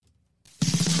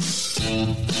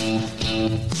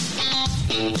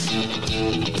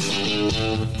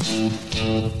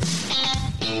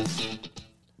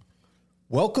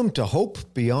Welcome to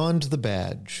Hope Beyond the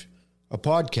Badge, a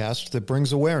podcast that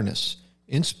brings awareness,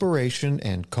 inspiration,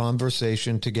 and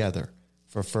conversation together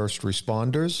for first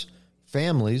responders,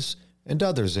 families, and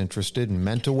others interested in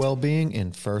mental well-being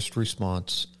and first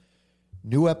response.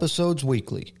 New episodes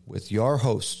weekly with your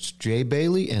hosts, Jay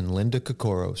Bailey and Linda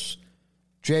Kokoros.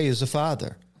 Jay is a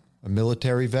father, a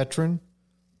military veteran,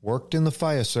 worked in the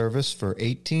fire service for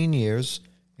 18 years,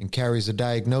 and carries a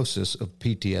diagnosis of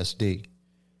PTSD.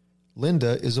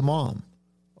 Linda is a mom,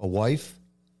 a wife,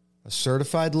 a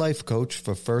certified life coach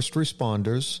for first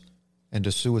responders, and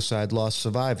a suicide loss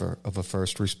survivor of a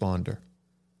first responder.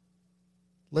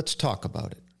 Let's talk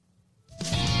about it.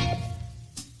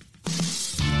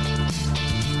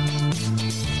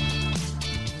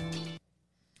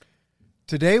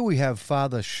 Today we have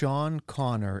Father Sean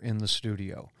Connor in the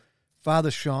studio.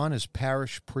 Father Sean is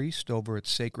Parish Priest over at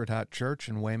Sacred Heart Church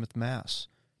in Weymouth, Mass.,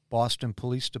 Boston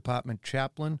Police Department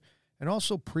Chaplain, and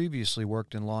also previously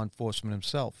worked in law enforcement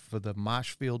himself for the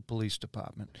Marshfield Police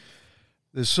Department.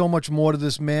 There's so much more to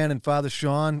this man, and Father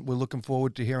Sean, we're looking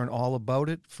forward to hearing all about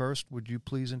it. First, would you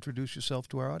please introduce yourself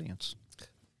to our audience?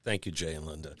 Thank you, Jay and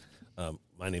Linda.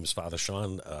 My name is Father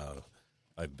Sean.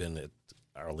 I've been at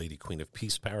Our Lady Queen of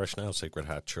Peace Parish now, Sacred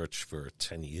Heart Church, for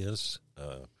 10 years.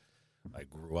 I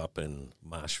grew up in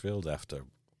Marshfield after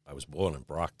I was born in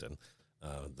Brockton.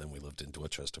 Then we lived in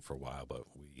Dorchester for a while, but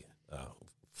we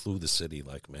flew the city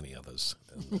like many others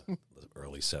in the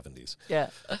early 70s. Yeah.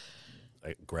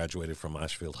 I graduated from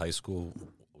Marshfield High School,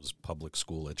 was public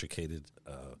school educated,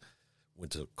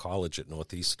 went to college at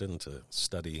Northeastern to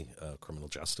study criminal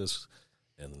justice,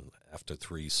 and after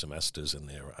 3 semesters in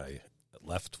there, I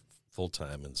left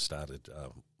full-time and started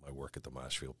my work at the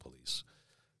Marshfield Police.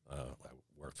 I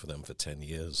worked for them for 10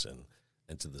 years and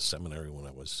entered the seminary when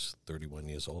I was 31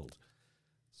 years old.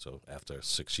 So after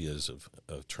 6 years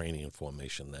of training and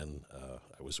formation, then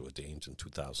I was ordained in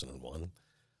 2001.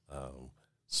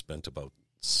 Spent about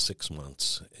 6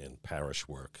 months in parish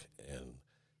work, and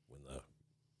when the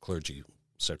clergy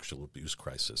sexual abuse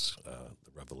crisis,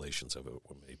 the revelations of it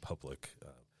were made public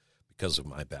because of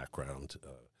my background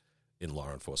in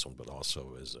law enforcement, but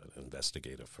also as an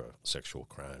investigator for sexual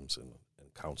crimes and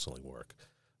counseling work.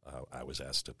 I was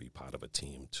asked to be part of a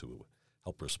team to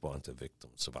help respond to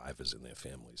victims, survivors, and their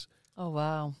families. Oh,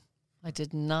 wow. I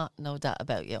did not know that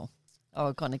about you. Oh,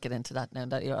 we're going to get into that now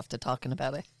that you're after talking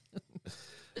about it.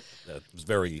 It was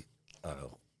very,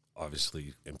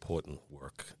 obviously, important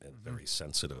work and very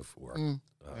sensitive work.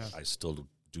 I still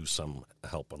do some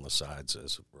help on the sides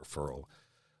as a referral.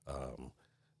 About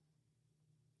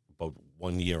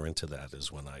 1 year into that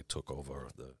is when I took over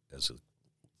as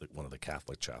one of the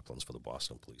Catholic chaplains for the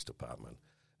Boston Police Department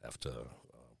after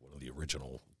one of the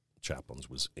original chaplains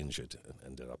was injured and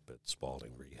ended up at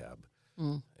Spalding Rehab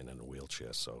and in a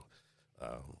wheelchair. So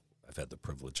I've had the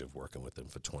privilege of working with them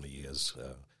for 20 years,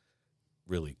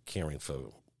 really caring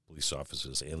for police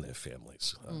officers and their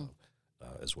families,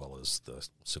 as well as the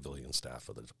civilian staff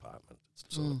of the department.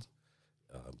 So,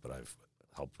 but I've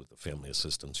helped with the family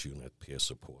assistance unit, peer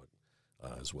support,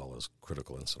 as well as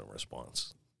critical incident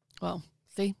response. Well,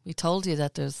 see, we told you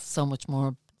that there's so much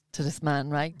more to this man,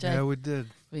 right, Jay? Yeah, we did.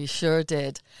 We sure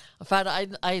did. In fact,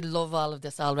 I love all of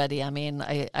this already. I mean,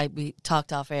 we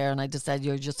talked off air and I just said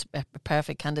you're just a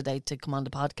perfect candidate to come on the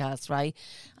podcast, right?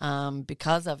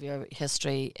 Because of your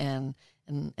history in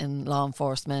law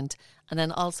enforcement, and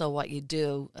then also what you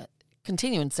do,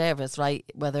 continuing service, right?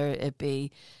 Whether it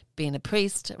be being a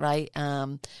priest, right?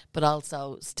 But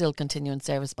also still continuing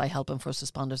service by helping first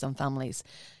responders and families.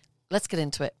 Let's get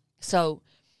into it. So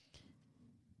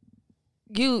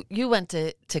you went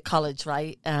to college,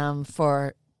 right?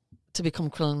 To become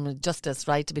criminal justice,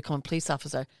 right? To become a police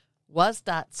officer. Was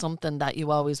that something that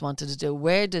you always wanted to do?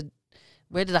 Where did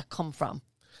that come from?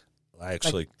 I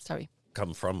actually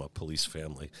come from a police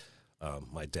family.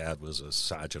 My dad was a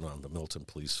sergeant on the Milton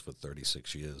Police for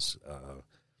 36 years.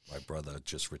 My brother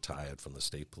just retired from the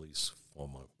state police,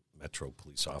 former Metro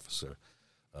police officer.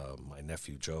 My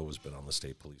nephew Joe has been on the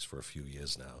state police for a few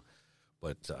years now.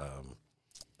 But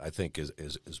I think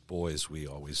as boys, we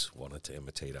always wanted to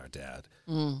imitate our dad.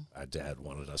 Our dad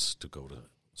wanted us to go to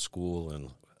school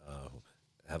and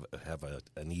have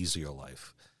an easier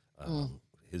life.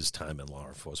 His time in law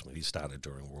enforcement, he started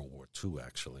during World War II,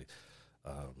 actually.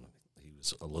 He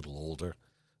was a little older.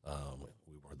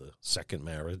 We were the second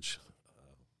marriage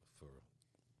for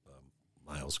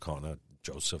Miles Connor,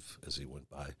 Joseph, as he went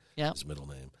by, his middle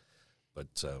name.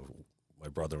 But my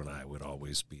brother and I would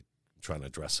always be trying to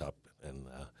dress up and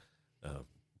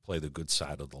play the good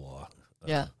side of the law.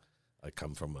 Yeah. I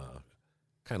come from a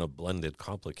kind of blended,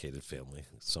 complicated family.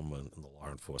 Someone in the law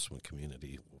enforcement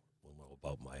community will know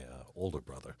about my older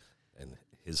brother and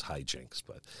his hijinks.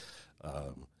 But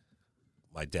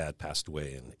my dad passed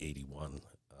away in 1981.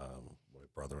 My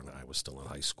brother and I were still in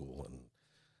high school,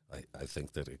 and I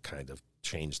think that it kind of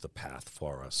changed the path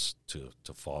for us to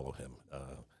follow him,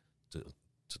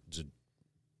 to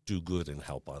do good and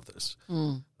help others.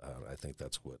 I think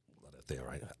that's what led it there.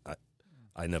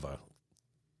 I never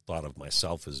thought of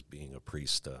myself as being a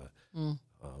priest.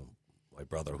 My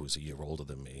brother, who's a year older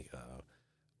than me,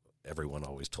 everyone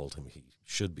always told him he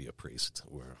should be a priest,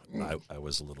 where I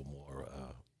was a little more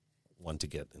one to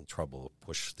get in trouble,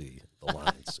 push the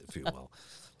lines, if you will.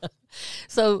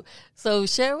 So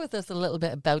share with us a little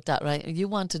bit about that, right? You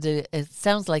wanted to, it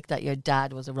sounds like that your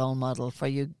dad was a role model for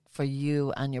you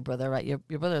and your brother, right? Your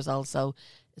brother's also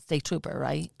a state trooper,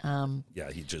 right?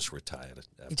 Yeah, he just retired.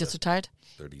 He just retired?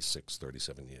 36,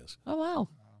 37 years. Oh, wow.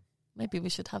 Maybe we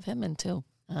should have him in too,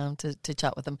 to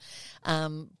chat with him.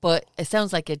 But it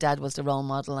sounds like your dad was the role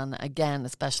model, and again,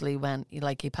 especially when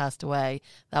he passed away,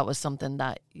 that was something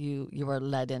that you were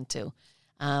led into.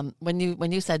 When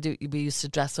you said we used to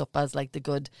dress up as like the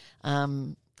good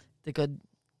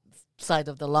side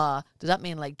of the law, does that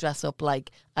mean like dress up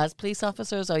like as police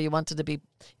officers, or you wanted to be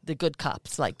the good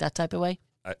cops, like that type of way?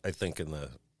 I think in the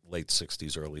late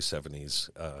 60s, early 70s,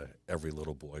 every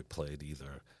little boy played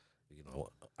either,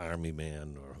 army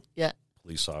man or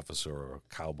police officer or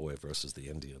cowboy versus the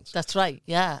Indians. That's right.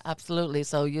 Yeah, absolutely.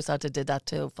 So you sort of did that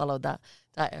too, followed that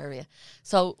area.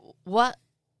 So when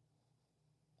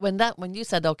you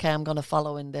said, okay, I'm going to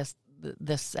follow in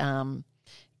this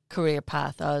career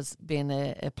path as being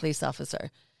a police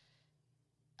officer,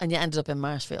 and you ended up in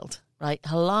Marshfield, right?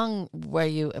 How long were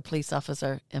you a police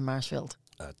officer in Marshfield?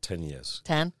 10 years.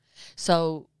 10?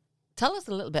 So tell us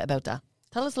a little bit about that.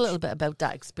 Tell us a little bit about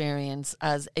that experience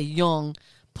as a young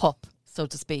pup, so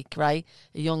to speak, right?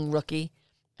 A young rookie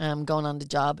going on the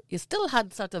job. You still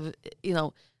had sort of,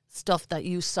 stuff that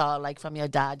you saw, like from your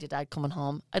dad coming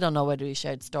home. I don't know whether he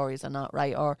shared stories or not,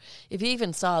 right? Or if you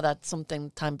even saw that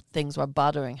things were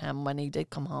bothering him when he did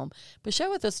come home. But share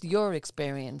with us your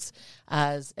experience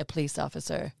as a police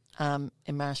officer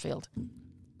in Marshfield.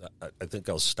 I think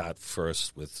I'll start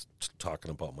first with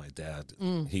talking about my dad.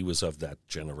 He was of that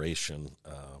generation.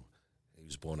 He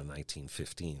was born in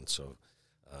 1915, so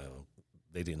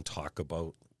they didn't talk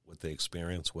about what they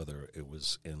experienced, whether it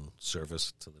was in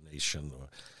service to the nation or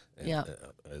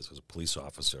as a police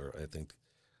officer. I think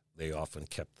they often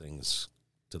kept things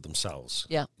to themselves.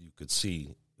 Yeah. You could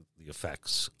see the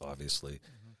effects, obviously,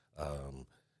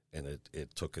 and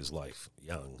it took his life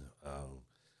young.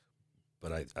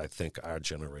 But I think our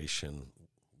generation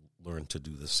learned to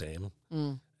do the same,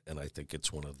 and I think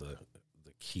it's one of the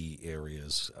key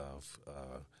areas of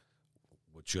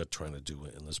what you're trying to do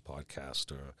in this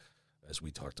podcast, or as we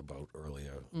talked about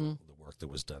earlier, the work that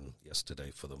was done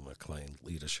yesterday for the McLean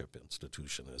Leadership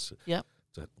Institution is that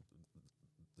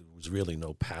there was really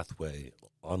no pathway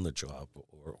on the job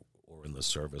or in the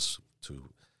service to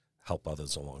help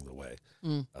others along the way.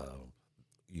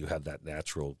 You had that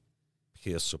natural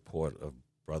peer support of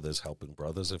brothers helping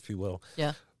brothers, if you will.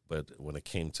 Yeah. But when it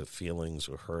came to feelings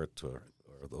or hurt or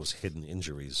those hidden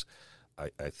injuries,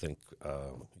 I think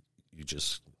you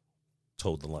just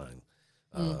towed the line.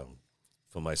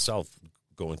 For myself,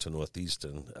 going to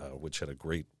Northeastern, which had a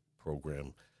great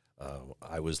program,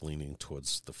 I was leaning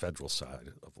towards the federal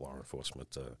side of law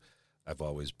enforcement. I've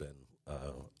always been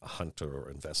a hunter or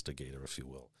investigator, if you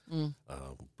will.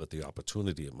 But the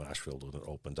opportunity at Marshfield, when it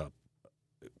opened up,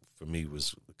 for me,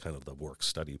 was kind of the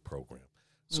work-study program.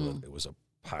 So it was a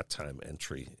part-time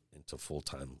entry into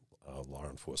full-time law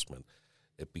enforcement.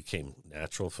 It became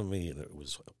natural for me, and it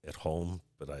was at home,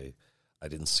 but I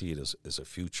didn't see it as a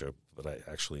future, but I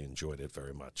actually enjoyed it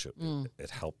very much. It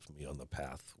helped me on the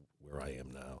path where I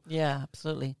am now. Yeah,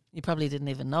 absolutely. You probably didn't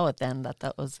even know it then,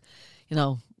 that was,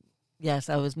 yes,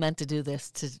 I was meant to do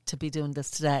this, to be doing this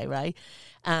today, right?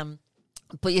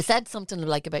 But you said something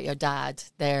like about your dad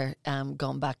there,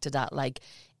 going back to that, like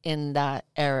in that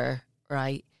era,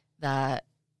 right? That,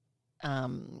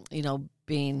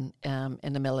 being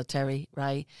in the military,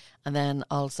 right? And then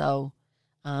also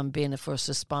being a first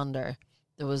responder,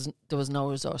 there was no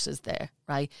resources there,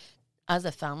 right? As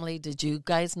a family, did you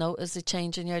guys notice a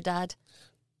change in your dad?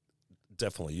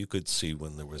 Definitely. You could see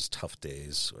when there was tough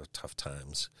days or tough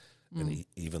times, and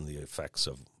even the effects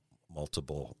of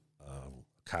multiple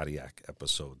cardiac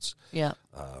episodes. Yeah.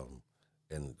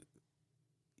 And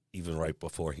even right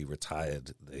before he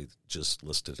retired, they just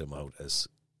listed him out as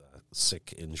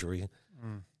sick injury.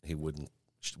 He wouldn't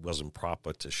wasn't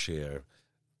proper to share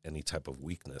any type of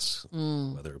weakness,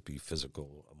 whether it be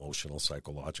physical, emotional,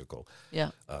 psychological,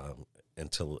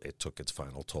 until it took its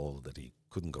final toll that he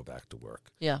couldn't go back to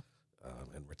work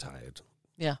and retired.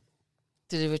 Yeah.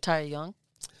 Did he retire young?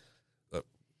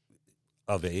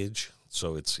 Of age.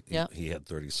 So he had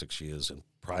 36 years, and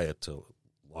prior to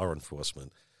law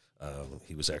enforcement,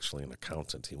 he was actually an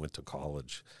accountant. He went to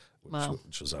college,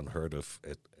 which was unheard of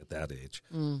at that age.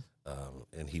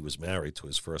 And he was married to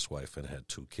his first wife and had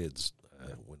 2 kids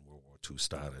when World War II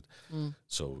started.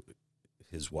 So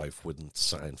his wife wouldn't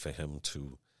sign for him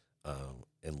to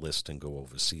enlist and go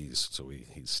overseas, so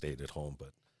he stayed at home.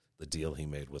 But the deal he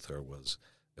made with her was,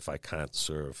 if I can't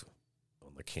serve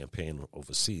on the campaign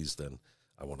overseas, then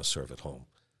I want to serve at home.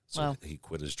 So he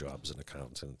quit his job as an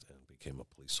accountant and became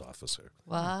a police officer.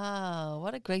 Wow,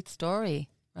 what a great story,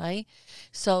 right?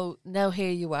 So now here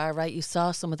you are, right? You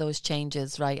saw some of those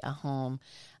changes, right, at home,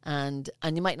 and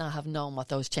you might not have known what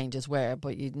those changes were,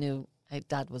 but you knew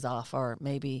Dad was off, or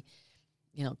maybe,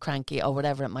 cranky, or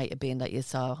whatever it might have been that you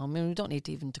saw. I mean, we don't need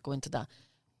to go into that.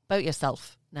 About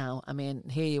yourself now. I mean,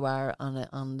 here you are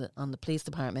on the police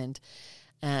department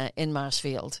in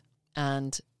Marshfield,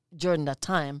 and during that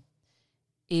time,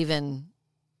 even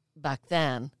back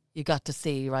then, you got to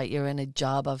see, right, you're in a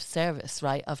job of service,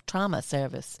 right, of trauma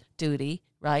service duty,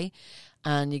 right,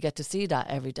 and you get to see that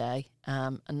every day,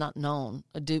 and not known.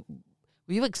 Were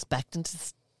you expecting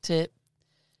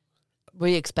were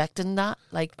you expecting that,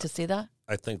 like, to see that?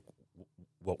 I think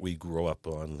what we grew up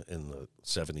on in the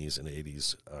 70s and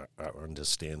 80s, our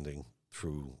understanding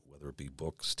through, whether it be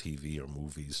books, TV, or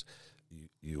movies,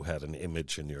 you had an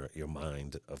image in your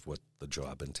mind of what the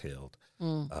job entailed.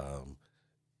 I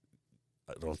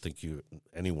don't think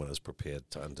anyone is prepared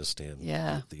to understand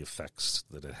the effects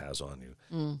that it has on you,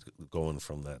 going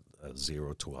from that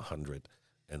 0 to 100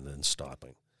 and then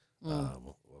stopping,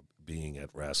 or being at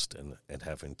rest and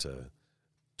having to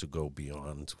go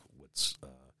beyond what's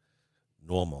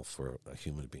normal for a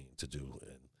human being to do.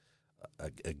 And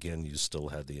again, you still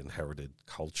had the inherited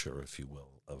culture, if you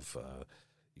will, of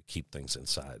you keep things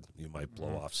inside. You might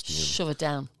blow off steam, shove it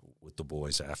down with the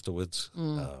boys afterwards,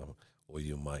 or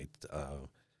you might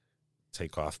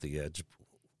take off the edge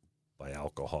by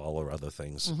alcohol or other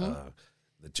things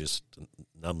that just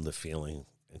numb the feeling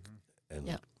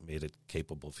and made it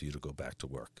capable for you to go back to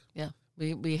work. Yeah,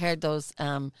 we heard those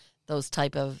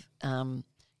type of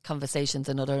conversations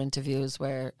in other interviews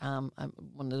where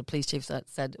one of the police chiefs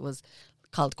said it was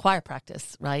called choir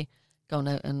practice, right? Going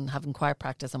out and having choir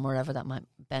practice and wherever that might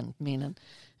meaning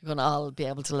you're going to all be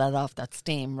able to let off that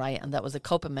steam, right? And that was a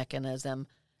coping mechanism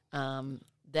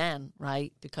then,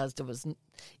 right? Because there was,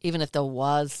 even if there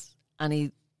was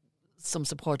some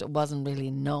support, it wasn't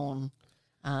really known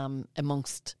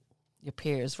amongst your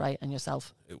peers, right, and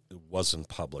yourself. It wasn't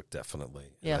public, definitely.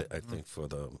 Yeah. I think for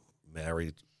the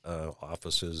married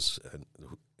officers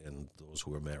and those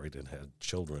who were married and had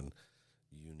children,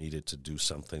 you needed to do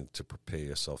something to prepare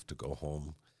yourself to go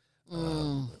home,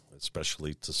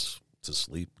 especially to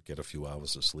sleep, get a few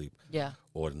hours of sleep,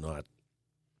 or not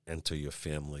enter your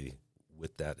family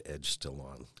with that edge still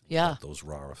on. Those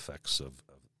raw effects of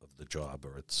the job,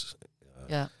 or it's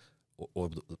or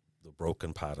the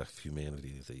broken part of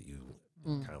humanity that you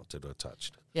encountered or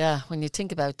touched. Yeah, when you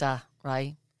think about that,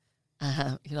 right?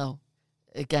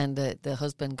 Again, the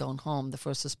husband going home, the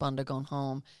first responder going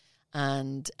home,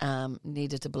 and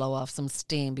needed to blow off some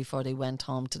steam before they went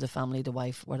home to the family, the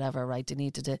wife, whatever, right? They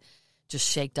needed to just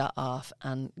shake that off,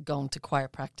 and going to choir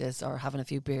practice or having a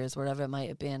few beers, whatever it might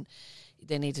have been,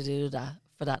 they need to do that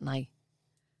for that night.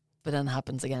 But then it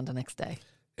happens again the next day.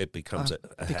 It becomes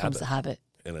a habit.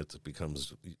 And it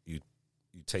becomes, you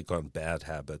take on bad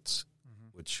habits,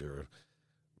 which are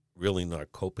really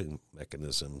not coping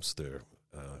mechanisms. They're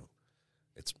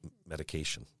it's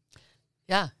medication.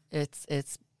 Yeah, it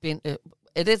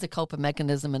is a coping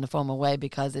mechanism in a formal way,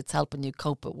 because it's helping you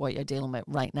cope with what you're dealing with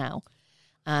right now,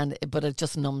 but it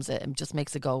just numbs it and just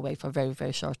makes it go away for a very,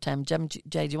 very short time.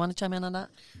 Jay, do you want to chime in on that?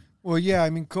 Well, yeah, I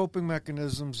mean, coping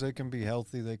mechanisms, they can be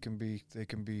healthy, they can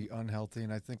be unhealthy,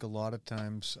 and I think a lot of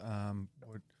times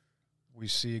what we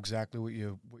see exactly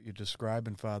what you're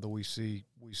describing, Father. We see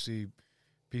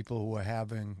people who are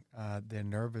having their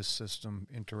nervous system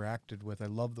interacted with. I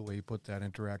love the way you put that,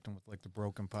 interacting with like the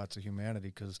broken parts of humanity,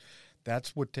 because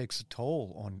that's what takes a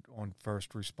toll on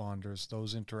first responders,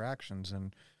 those interactions.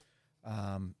 And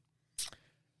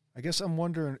I guess I'm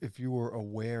wondering if you were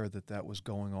aware that was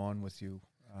going on with you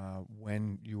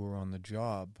when you were on the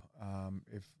job.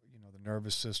 If the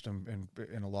nervous system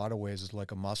in a lot of ways is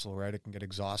like a muscle, right? It can get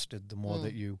exhausted the more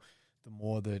that you the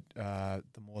more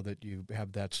that you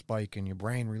have that spike and your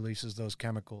brain releases those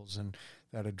chemicals and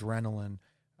that adrenaline.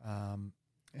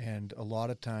 And a lot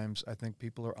of times I think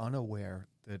people are unaware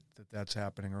that that's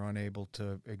happening, or unable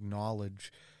to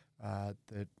acknowledge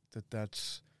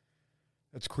that's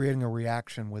creating a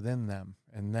reaction within them.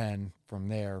 And then from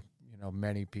there,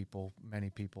 many people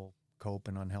cope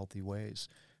in unhealthy ways.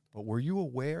 But were you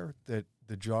aware that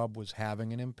the job was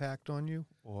having an impact on you,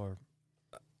 or?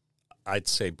 I'd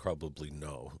say probably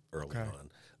no early Okay.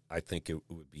 on. I think it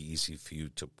would be easy for you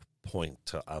to point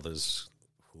to others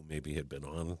who maybe had been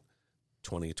on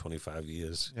 20, 25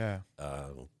 years, Yeah.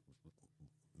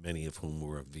 many of whom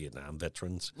were Vietnam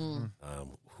veterans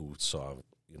who saw,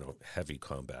 heavy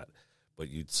combat. But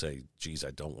you'd say, geez,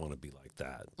 I don't want to be like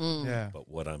that. Yeah. But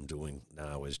what I'm doing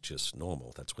now is just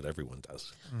normal. That's what everyone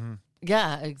does. Mm-hmm.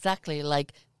 Yeah, exactly.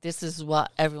 Like, this is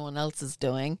what everyone else is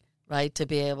doing, right? To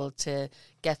be able to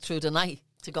get through the night,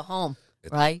 to go home,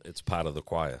 right? It's part of the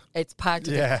choir. It's part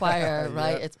of Yeah. the choir,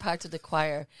 right? Yeah. It's part of the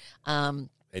choir. And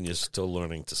you're still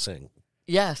learning to sing.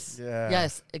 Yes. Yeah.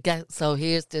 Yes. Again, so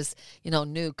here's this,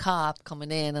 new cop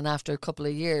coming in, and after a couple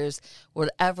of years,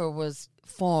 whatever was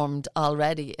formed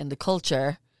already in the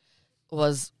culture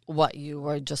was what you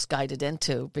were just guided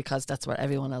into, because that's what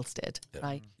everyone else did, Yeah.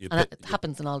 right? You And pick- it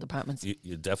happens in all departments.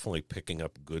 You're definitely picking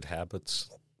up good habits.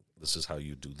 This is how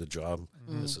you do the job.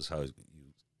 This is how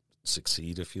you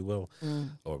succeed, if you will,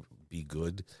 or be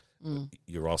good.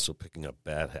 You're also picking up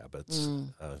bad habits.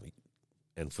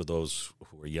 And for those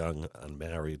who are young,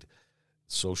 unmarried,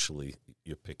 socially,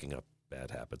 you're picking up bad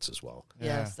habits as well.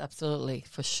 Yes, absolutely,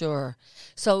 for sure.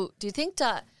 So do you think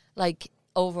that, like,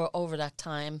 over that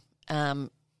time,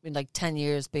 in like 10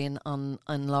 years being on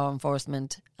law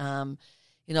enforcement,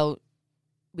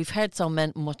 we've heard so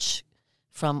much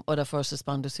from other first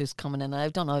responders who's coming in. And I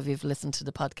don't know if you've listened to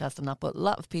the podcast or not, but a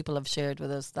lot of people have shared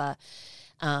with us that,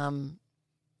 some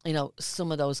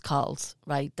of those calls,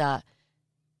 right, that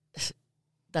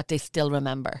they still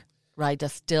remember, right,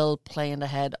 that's still playing in the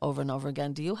head over and over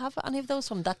again. Do you have any of those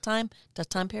from that time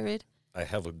period? I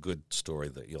have a good story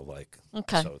that you'll like.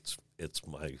 Okay. So it's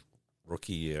my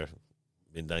rookie year,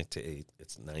 midnight to 8.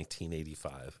 It's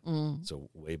 1985. So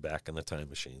way back in the time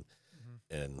machine.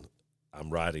 And I'm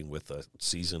riding with a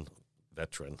seasoned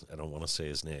veteran. I don't want to say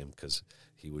his name because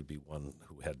he would be one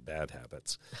who had bad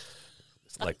habits.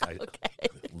 It's like I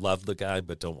love the guy,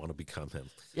 but don't want to become him.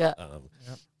 Yeah.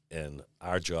 And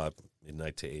our job,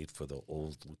 midnight to 8, for the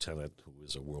old lieutenant who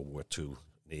was a World War II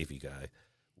Navy guy,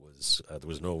 was there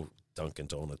was no Dunkin'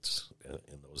 Donuts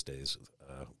in those days,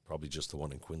 probably just the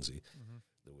one in Quincy.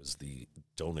 There was the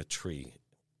Donut Tree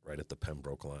right at the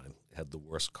Pembroke line. It had the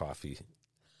worst coffee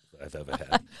I've ever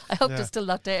had. I hope they're still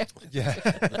not there. Yeah.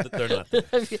 They're not.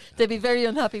 They'd be very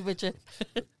unhappy with you.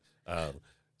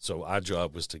 So our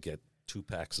job was to get 2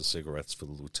 packs of cigarettes for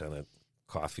the lieutenant,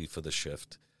 coffee for the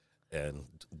shift, and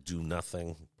do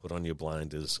nothing, put on your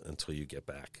blinders until you get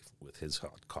back with his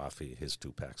hot coffee, his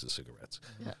 2 packs of cigarettes.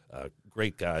 Yeah.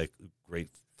 Great guy, great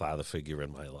father figure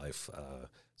in my life,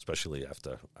 especially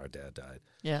after our dad died.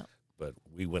 Yeah. But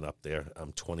we went up there.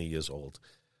 I'm 20 years old.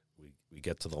 We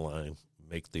get to the line,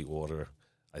 make the order.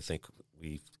 I think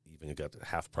we even got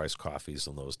half-price coffees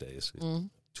in those days.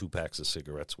 2 packs of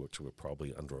cigarettes, which were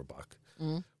probably under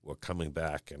 $1. We're coming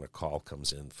back, and a call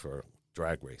comes in for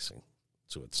drag racing.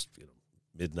 So it's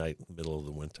midnight, middle of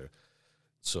the winter.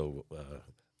 So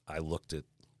I looked at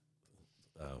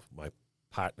my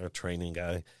partner, training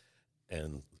guy,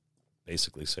 and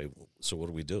basically say, so what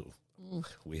do we do?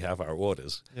 We have our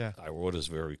orders. Yeah. Our orders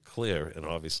very clear, and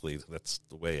obviously that's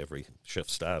the way every shift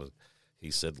started.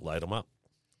 He said, light them up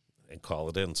and call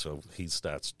it in. So he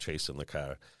starts chasing the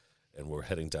car, and we're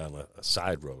heading down a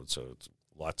side road. So it's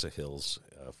lots of hills,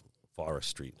 Forest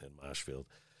Street in Marshfield,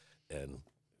 and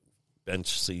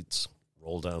bench seats,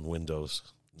 roll down windows,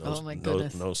 Oh, my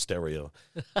goodness. no stereo,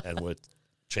 and we're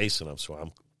chasing them. So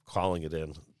I'm calling it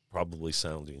in, probably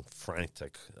sounding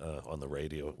frantic on the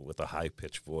radio with a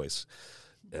high-pitched voice.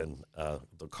 And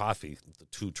the coffee, the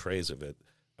 2 trays of it,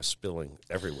 are spilling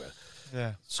everywhere.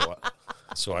 Yeah.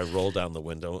 So I roll down the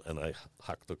window, and I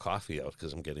huck the coffee out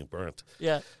because I'm getting burnt.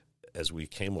 Yeah. As we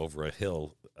came over a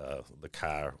hill, the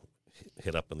car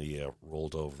hit up in the air,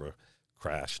 rolled over,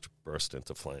 crashed, burst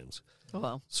into flames. Oh,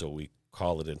 wow. So we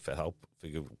called it in for help.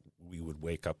 Figured we would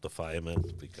wake up the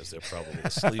firemen because they're probably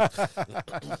asleep.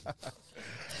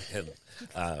 And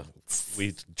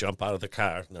we jump out of the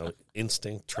car. Now,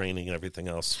 instinct, training, and everything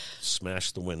else,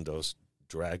 smash the windows,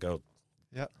 drag out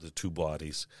the 2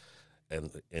 bodies,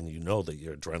 and you know that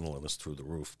your adrenaline is through the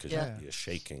roof because you're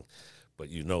shaking, but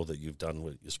you know that you've done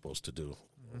what you're supposed to do.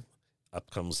 Up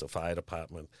comes the fire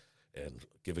department, and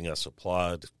giving us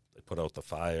applaud. They put out the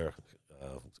fire.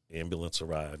 Ambulance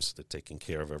arrives. They're taking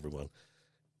care of everyone.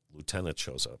 Lieutenant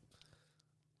shows up.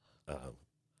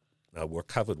 Now we're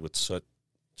covered with soot,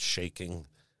 shaking.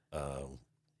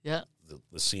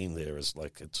 The scene there is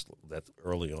like it's that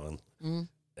early on,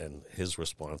 and his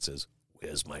response is,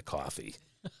 "Where's my coffee?"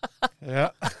 Yeah.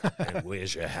 And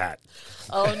where's your hat?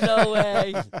 Oh, no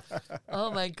way.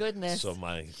 Oh, my goodness. So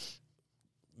my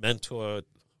mentor,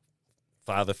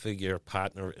 father figure,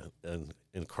 partner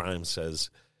in crime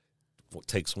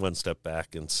takes one step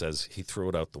back and says he threw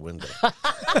it out the window.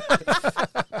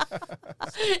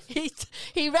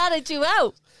 He ratted you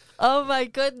out. Oh, my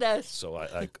goodness. So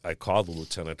I called the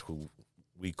lieutenant, who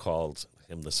we called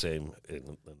him the same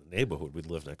in the neighborhood. We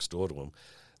lived next door to him.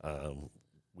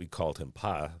 We called him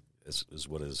Pa, is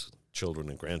what his children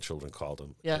and grandchildren called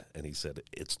him. Yeah. And he said,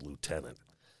 "It's Lieutenant.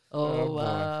 Oh,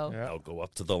 wow. Yeah. I'll go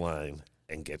up to the line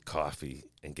and get coffee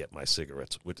and get my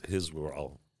cigarettes." His were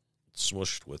all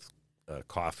smushed with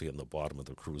coffee on the bottom of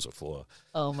the cruiser floor.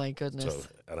 Oh, my goodness. So,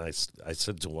 and I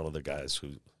said to one of the guys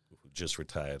who just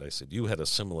retired, I said, "You had a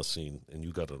similar scene and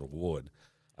you got an award."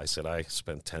 I said, "I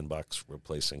spent $10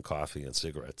 replacing coffee and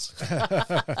cigarettes."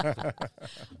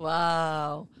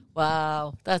 Wow.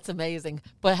 That's amazing.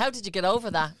 But how did you get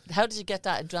over that? How did you get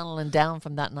that adrenaline down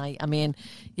from that night? I mean,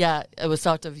 yeah, it was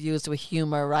sort of used with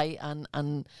humor, right?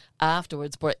 And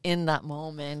afterwards, but in that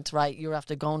moment, right, you're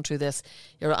after going through this,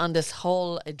 you're on this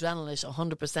whole adrenaline,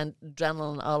 100%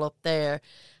 adrenaline all up there.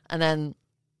 And then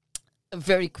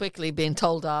very quickly being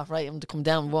told off, right, I'm to come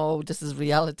down. Whoa, this is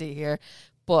reality here.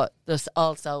 But there's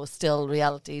also still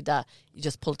reality that you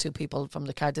just pulled two people from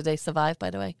the car. Did they survive, by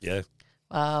the way? Yeah.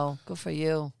 Wow, good for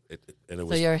you. And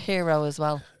So you're a hero as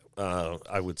well.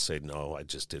 I would say no. I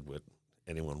just did what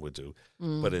anyone would do.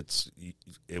 But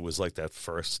it was like that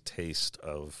first taste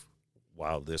of,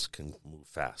 wow, this can move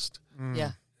fast.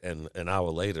 Yeah. And an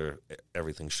hour later,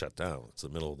 everything shut down. It's the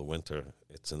middle of the winter.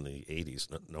 It's in the 80s.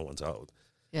 No one's out.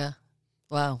 Yeah.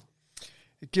 Wow.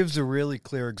 It gives a really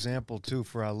clear example, too,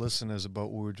 for our listeners about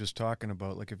what we were just talking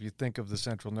about. Like, if you think of the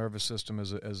central nervous system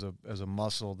as a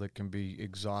muscle that can be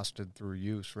exhausted through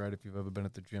use, right? If you've ever been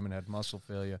at the gym and had muscle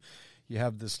failure, you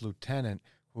have this lieutenant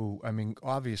who, I mean,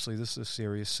 obviously this is a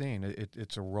serious scene.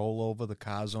 It's a rollover. The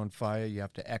car's on fire. You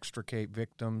have to extricate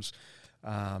victims.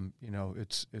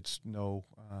 It's no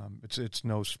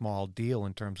small deal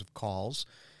in terms of calls,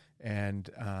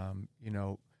 and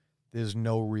there's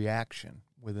no reaction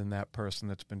within that person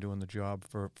that's been doing the job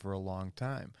for a long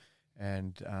time.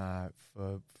 And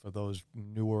for those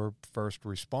newer first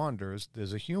responders,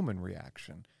 there's a human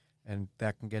reaction, and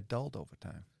that can get dulled over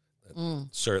time.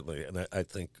 Certainly, and I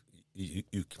think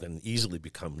you can easily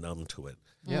become numb to it.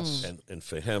 Yes. And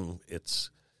for him,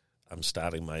 it's, I'm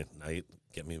starting my night,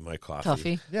 get me my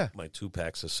coffee. Yeah. My 2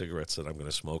 packs of cigarettes that I'm going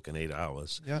to smoke in 8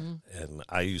 hours. Yeah. And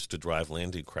I used to drive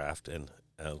landing craft and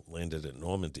landed at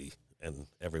Normandy, and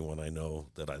everyone I know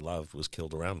that I loved was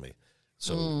killed around me.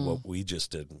 So what we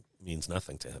just did means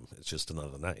nothing to him. It's just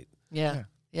another night. Yeah,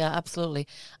 absolutely.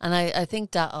 And I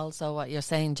think that also what you're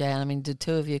saying, Jay, I mean, the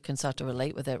two of you can sort of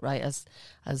relate with it, right, as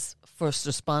first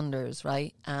responders,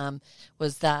 right,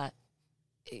 was that,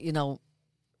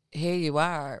 here you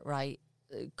are, right,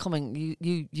 coming,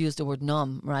 you use the word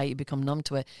numb, right, you become numb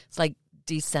to it. It's like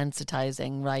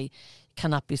desensitizing, right,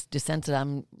 cannot be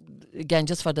desensitized. Again,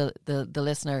 just for the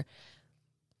listener,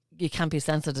 you can't be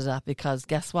sensitive to that because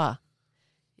guess what?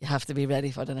 You have to be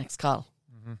ready for the next call.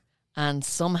 Mm-hmm. And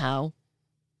somehow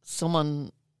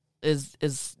someone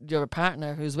is your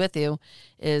partner who's with you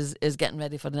is getting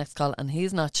ready for the next call, and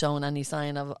he's not showing any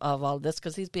sign of all this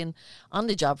because he's been on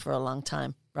the job for a long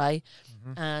time, right?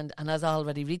 Mm-hmm. And has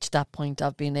already reached that point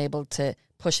of being able to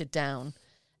push it down.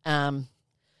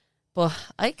 But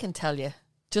I can tell you,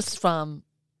 just from,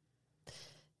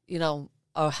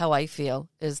 or how I feel,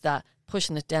 is that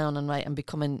pushing it down and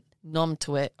becoming numb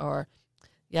to it, or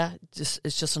it's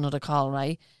just another call,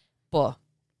 right? But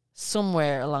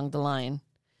somewhere along the line,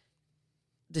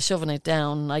 the shoving it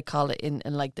down, I call it in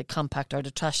like the compactor or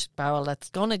the trash barrel, that's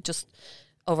going to just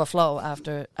overflow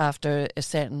after a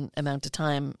certain amount of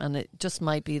time, and it just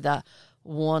might be that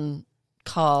one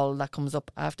call that comes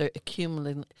up after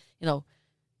accumulating,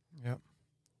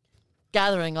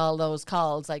 gathering all those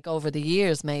calls like over the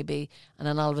years maybe, and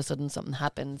then all of a sudden something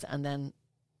happens and then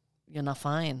you're not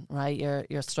fine, right?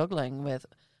 You're struggling with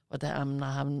that. I'm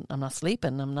not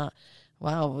sleeping.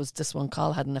 Was this one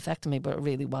call had an effect on me, but it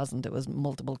really wasn't. It was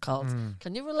multiple calls.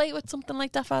 Can you relate with something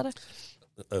like that, Father?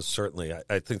 Certainly.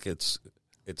 I think it's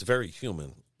very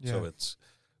human. Yeah. So it's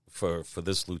for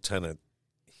this lieutenant,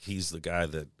 he's the guy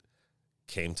that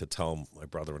came to tell my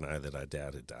brother and I that our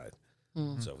dad had died.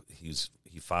 So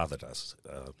he fathered us.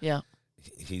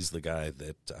 He's the guy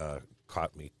that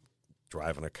caught me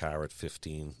driving a car at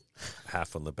 15,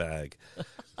 half on the bag.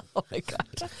 Oh my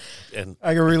God! And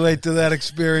I can relate to that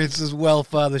experience as well,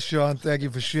 Father Sean. Thank you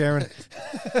for sharing.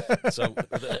 so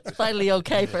It's finally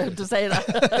okay for him to say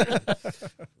that.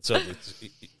 So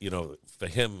for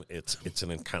him, it's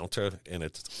an encounter, and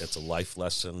it's a life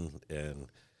lesson, and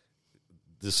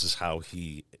this is how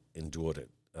he endured it.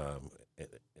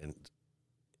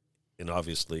 And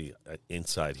obviously,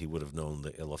 inside, he would have known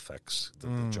the ill effects that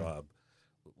the job,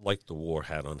 like the war,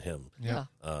 had on him. Yeah.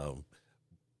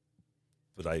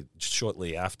 But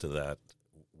shortly after that,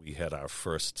 we had our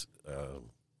first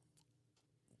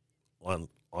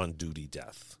on duty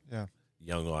death. Yeah.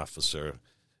 Young officer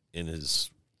in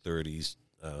his 30s,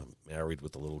 married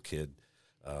with a little kid,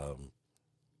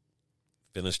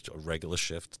 finished a regular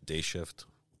shift, day shift,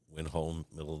 went home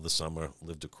middle of the summer,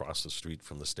 lived across the street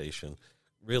from the station.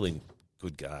 Really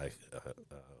good guy,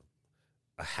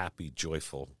 a happy,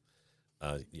 joyful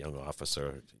young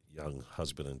officer, young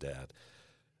husband and dad.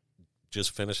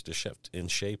 Just finished a shift, in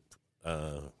shape,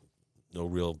 no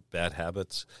real bad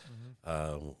habits.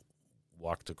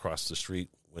 Walked across the street,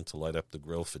 went to light up the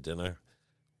grill for dinner.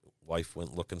 Wife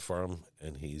went looking for him,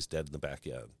 and he's dead in the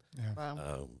backyard. Yeah.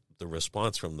 Wow. The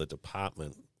response from the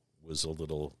department was a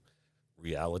little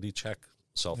reality check,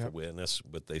 self-awareness,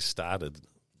 but they started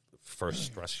the first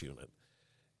stress unit,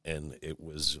 and it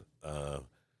was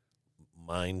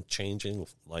mind-changing,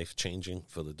 life-changing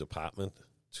for the department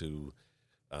to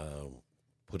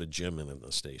put a gym in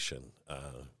the station.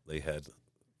 They had,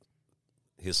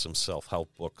 here's some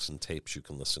self-help books and tapes you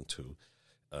can listen to.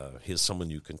 Here's someone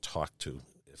you can talk to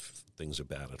if things are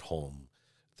bad at home,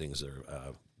 things are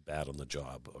bad on the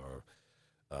job, or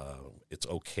it's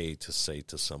okay to say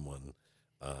to someone,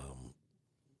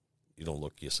 you don't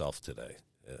look yourself today.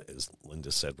 As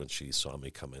Linda said when she saw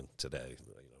me come in today,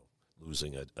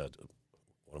 losing one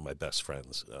of my best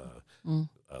friends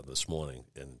this morning.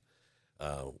 And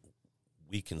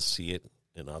we can see it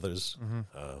in others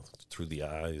through the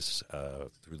eyes,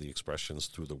 through the expressions,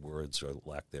 through the words or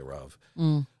lack thereof.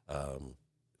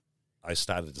 I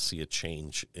started to see a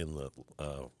change in the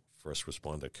first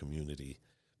responder community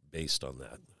based on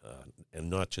that, and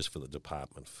not just for the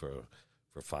department, for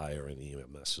fire and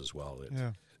EMS as well.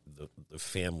 The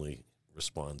family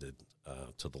responded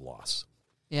to the loss.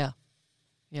 Yeah.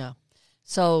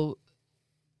 So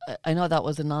I know that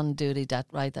was a non-duty death,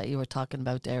 right, that you were talking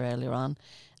about there earlier on.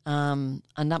 And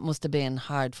that must have been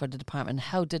hard for the department.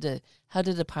 How did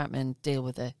the department deal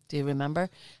with it? Do you remember?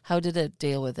 How did it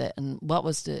deal with it? And what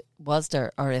was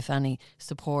there, or if any,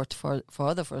 support for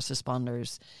other first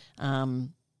responders,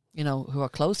 who are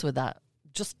close with that,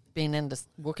 just being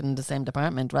working in the same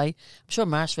department, right? I'm sure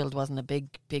Marshfield wasn't a big,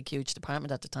 huge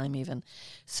department at the time even.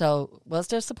 So was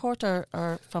there support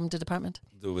or from the department?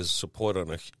 There was support on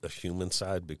a human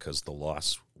side because the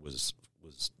loss was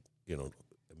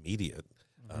immediate.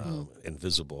 And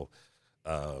visible.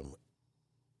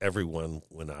 Everyone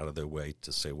went out of their way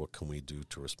to say, what can we do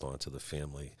to respond to the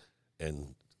family?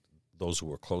 And those who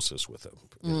were closest with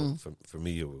him. For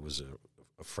me, it was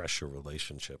a fresher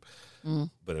relationship.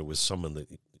 But it was someone that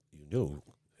you knew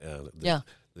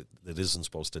that isn't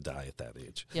supposed to die at that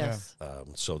age. Yes.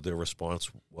 So their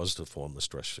response was to form the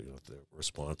stress unit. Their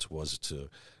response was to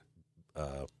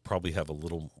probably have a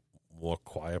little more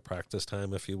choir practice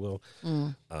time, if you will.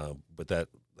 But that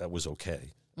was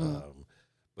okay.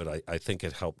 But I think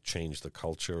it helped change the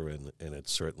culture, and it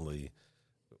certainly,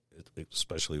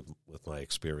 especially with my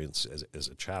experience as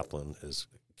a chaplain, as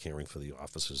caring for the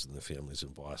officers and the families in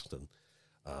Boston,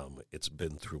 it's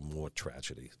been through more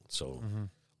tragedy. So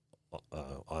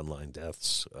online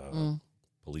deaths,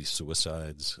 police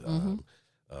suicides,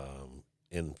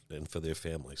 and for their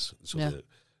families. So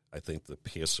I think the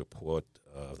peer support,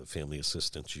 the family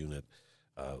assistance unit,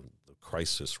 the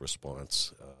crisis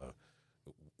response,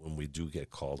 when we do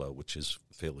get called out, which is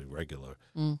fairly regular,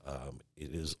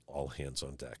 it is all hands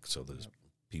on deck. So there's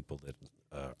people that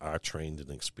are trained and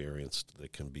experienced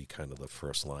that can be kind of the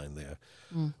first line there.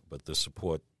 But the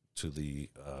support to the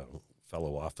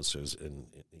fellow officers and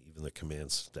even the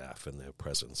command staff and their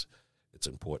presence, it's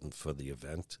important for the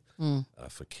event,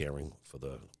 for caring for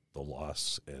the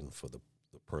loss and for the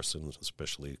person,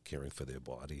 especially caring for their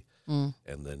body, and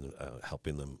then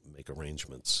helping them make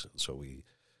arrangements. So we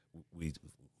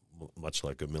much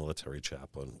like a military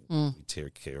chaplain, we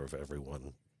take care of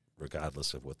everyone,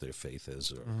 regardless of what their faith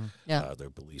is or their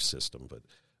belief system. But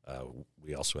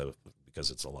we also have,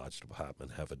 because it's a large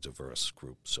department, have a diverse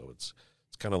group. So it's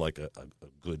kind of like a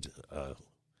good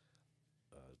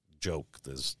joke.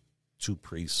 There's 2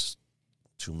 priests,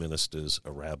 2 ministers,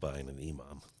 a rabbi, and an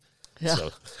imam. Yeah.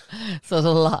 So it's a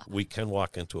lot. we can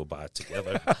walk into a bar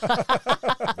together.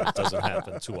 But it doesn't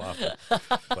happen too often.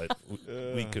 But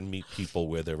we can meet people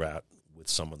where they're at with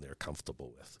someone they're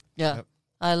comfortable with. Yeah. Yep.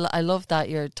 I love that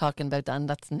you're talking about that, and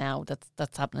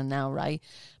that's happening now, right?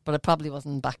 But it probably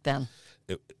wasn't back then.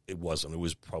 It wasn't. It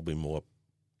was probably more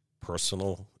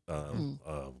personal,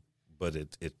 but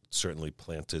it certainly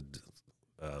planted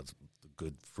the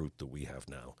good fruit that we have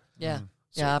now. Yeah.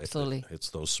 So Yeah, absolutely. It's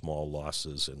those small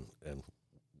losses and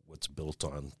what's built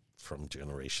on from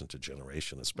generation to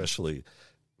generation, especially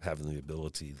having the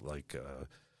ability, like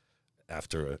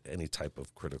after any type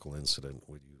of critical incident,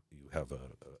 where you have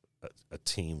a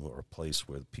team or a place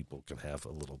where people can have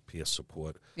a little peer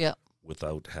support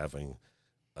without having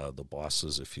the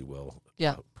bosses, if you will,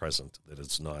 present, that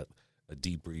it's not a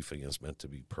debriefing, it's meant to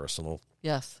be personal.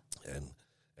 Yes. And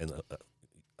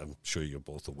I'm sure you're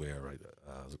both aware, right?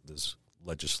 There's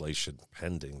legislation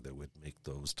pending that would make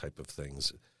those type of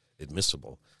things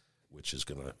admissible, which is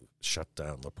going to shut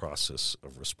down the process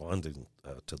of responding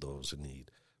to those in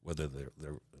need, whether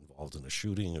they're involved in a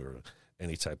shooting or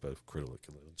any type of critical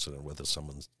incident, whether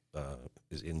someone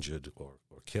is injured or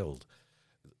killed.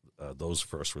 Those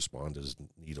first responders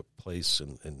need a place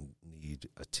and need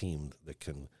a team that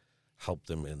can help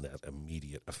them in that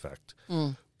immediate effect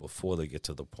before they get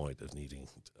to the point of needing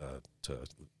to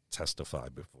testify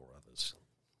before others.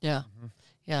 Yeah,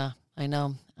 yeah, I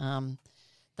know.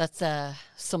 That's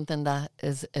something that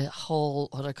is a whole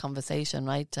other conversation,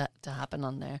 right, to happen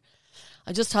on there.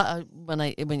 I just thought when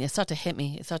you start to hit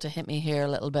me, here a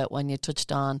little bit when you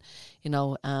touched on,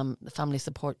 the family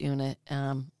support unit.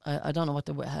 I don't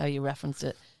know how you referenced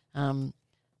it,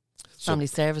 family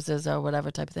services or whatever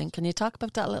type of thing. Can you talk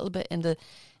about that a little bit in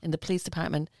the police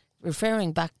department,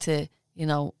 referring back to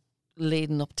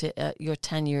leading up to your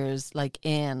 10 years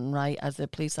right, as a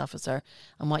police officer,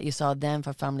 and what you saw then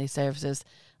for family services,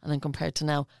 and then compared to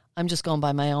now? I'm just going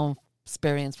by my own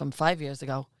experience from 5 years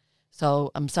ago.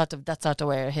 So that's sort of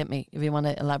where it hit me. If you want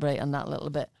to elaborate on that a little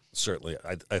bit. Certainly.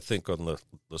 I think on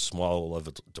the small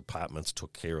level departments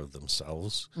took care of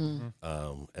themselves,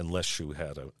 unless you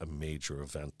had a major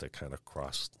event that kind of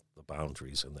crossed the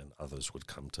boundaries, and then others would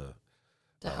come to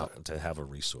have a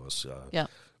resource.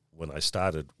 When I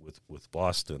started with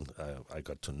Boston, I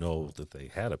got to know that they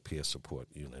had a peer support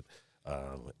unit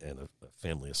and a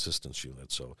family assistance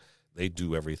unit. So they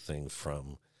do everything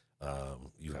from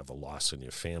you have a loss in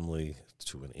your family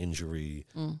to an injury,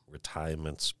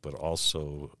 retirements, but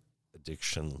also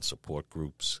addiction support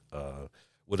groups,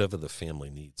 whatever the family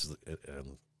needs.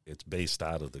 And it's based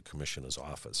out of the commissioner's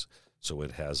office. So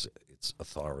it has its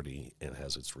authority and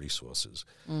has its resources.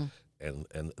 And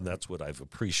that's what I've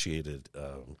appreciated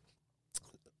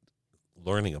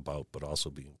learning about, but also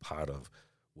being part of.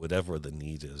 Whatever the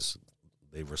need is,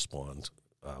 they respond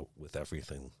with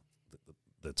everything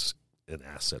that's an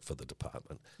asset for the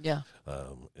department. Yeah.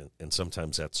 And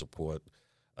sometimes that support,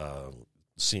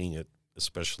 seeing it,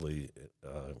 especially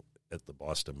at the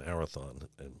Boston Marathon,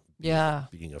 and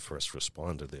being a first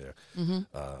responder there,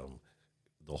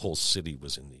 the whole city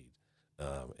was in need.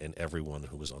 And everyone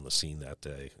who was on the scene that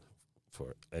day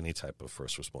for any type of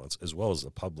first response, as well as the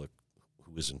public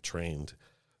who isn't trained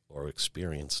or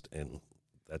experienced in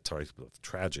that type of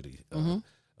tragedy, and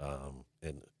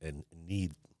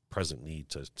present need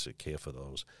to care for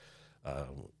those.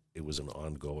 It was an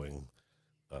ongoing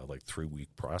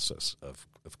 3-week process of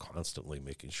constantly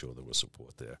making sure there was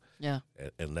support there. Yeah.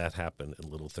 And that happened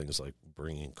in little things like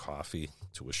bringing coffee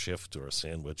to a shift or a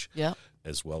sandwich,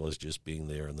 as well as just being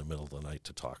there in the middle of the night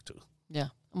to talk to. Yeah.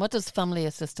 And what does family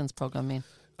assistance program mean?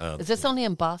 Is this only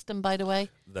in Boston, by the way?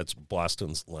 That's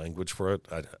Boston's language for it.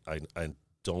 I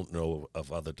don't know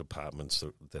of other departments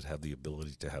that have the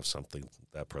ability to have something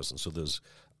that present. So there's,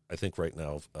 I think right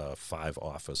now, 5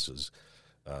 offices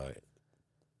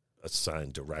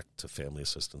assigned direct to family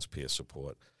assistance peer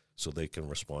support, so they can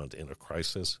respond in a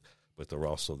crisis, but they're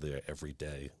also there every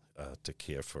day to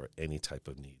care for any type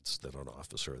of needs that an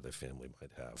officer or their family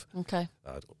might have. Okay.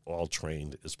 All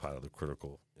trained as part of the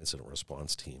critical incident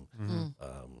response team.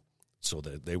 So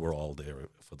that they were all there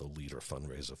for the leader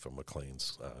fundraiser for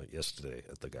McLean's yesterday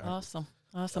at the Garden.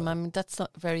 Awesome. I mean, that's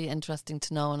very interesting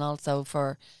to know, and also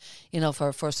for a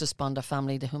first responder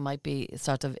family who might be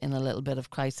sort of in a little bit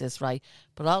of crisis, right?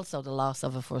 But also the loss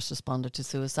of a first responder to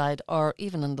suicide, or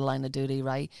even in the line of duty,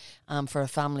 right? For a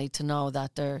family to know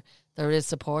that there is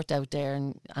support out there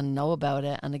and know about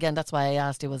it. And again, that's why I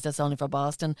asked you, was this only for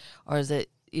Boston, or is it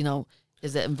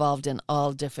involved in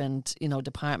all different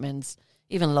departments,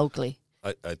 even locally?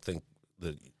 I think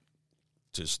that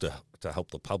just to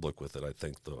help the public with it, I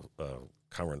think the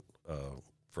current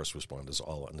first responders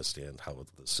all understand how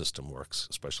the system works,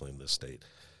 especially in this state.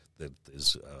 That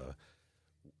is,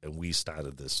 and we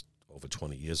started this over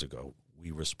 20 years ago.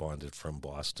 We responded from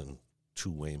Boston to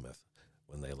Weymouth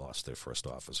when they lost their first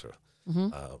officer.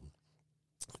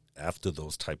 After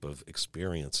those type of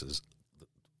experiences,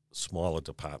 smaller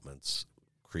departments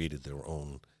created their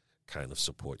own kind of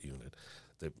support unit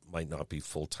that might not be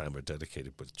full-time or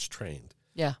dedicated, but it's trained.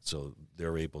 Yeah. So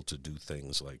they're able to do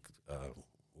things like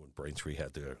when Braintree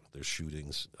had their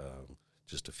shootings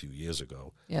just a few years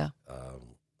ago. Yeah.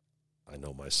 I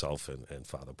know myself and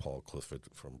Father Paul Clifford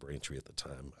from Braintree at the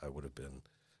time, I would have been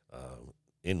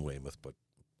in Weymouth, but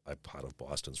I'm part of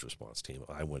Boston's response team.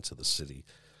 I went to the city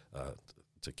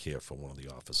to care for one of the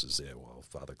officers there, while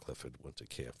Father Clifford went to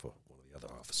care for one of the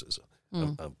other officers.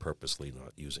 I'm purposely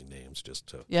not using names just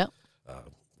to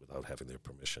without having their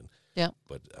permission. Yeah.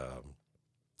 But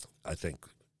I think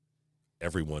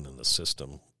everyone in the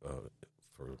system,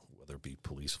 for whether it be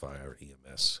police, fire,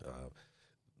 EMS,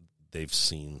 they've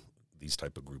seen these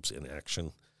type of groups in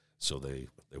action, so they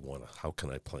want to, how can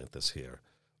I plant this here?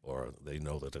 Or they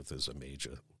know that if there's a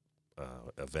major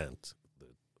event,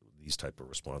 these type of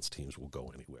response teams will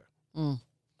go anywhere.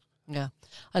 Yeah,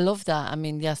 I love that. I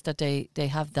mean, yes, that they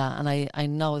have that, and I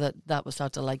know that was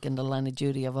sort of like in the line of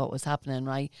duty of what was happening,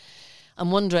 right? I'm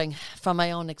wondering from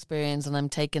my own experience, and I'm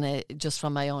taking it just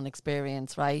from my own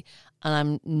experience, right? And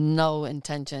I'm no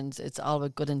intentions, it's all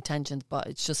with good intentions, but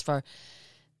it's just for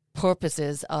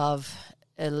purposes of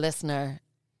a listener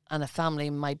and a family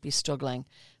might be struggling.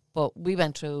 But we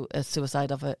went through a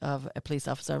suicide of a police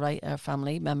officer, right, a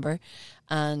family member,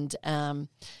 and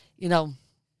you know,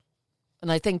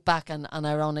 and I think back on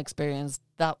our own experience,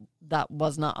 that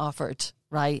was not offered,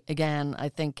 right? Again, I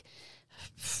think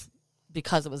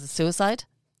because it was a suicide,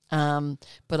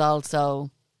 but also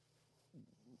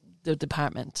the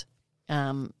department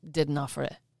didn't offer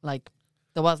it. Like,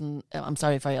 there wasn't, I'm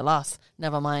sorry for your loss,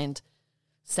 never mind,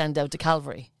 send out to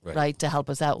Calvary, right, to help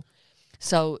us out.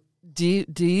 So do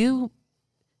you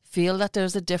feel that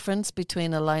there's a difference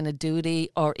between a line of duty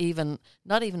or even,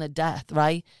 not even a death,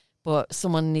 right, but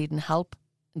someone needing help,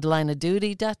 the line of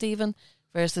duty death even,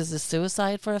 versus a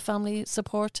suicide for a family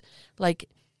support? Like,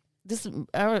 this,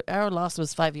 our loss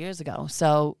was 5 years ago,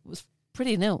 so it was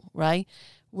pretty new, right?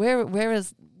 Where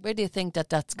do you think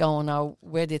that's going, or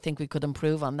where do you think we could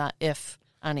improve on that, if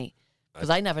any? Because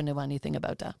I never knew anything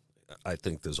about that. I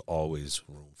think there's always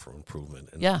room for improvement,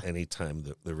 and any time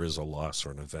that there is a loss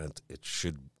or an event, it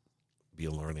should be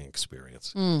a learning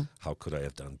experience. How could I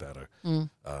have done better?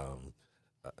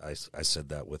 I said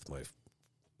that with my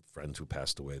friend who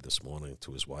passed away this morning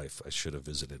to his wife. I should have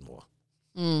visited more.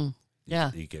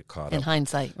 You get caught up. In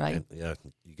hindsight, right? And,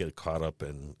 you get caught up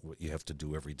in what you have to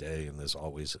do every day, and there's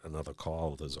always another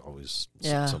call. There's always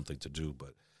something to do.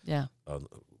 But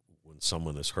when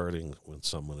someone is hurting, when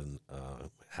someone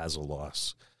has a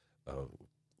loss,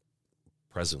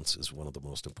 presence is one of the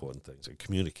most important things. It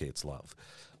communicates love.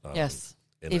 Yes,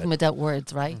 even without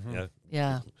words, right?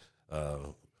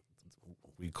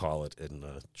 We call it in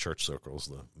church circles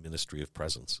the ministry of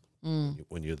presence.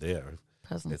 When you're there,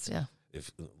 presence. If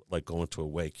like going to a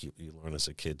wake, you learn as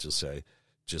a kid to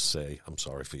just say, "I'm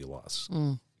sorry for your loss."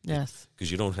 Yes,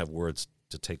 because you don't have words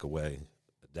to take away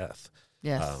a death.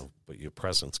 Yes, but your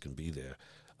presence can be there.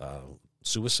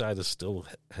 Suicide still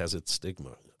has its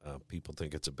stigma. People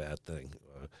think it's a bad thing.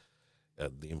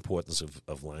 The importance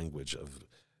of language of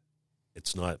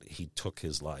it's not he took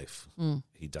his life.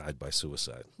 He died by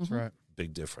suicide. That's right.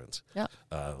 Big difference. Yeah.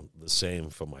 The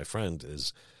same for my friend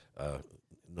is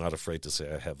not afraid to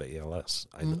say I have ALS.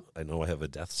 I know I have a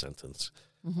death sentence.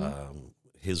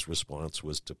 His response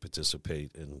was to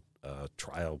participate in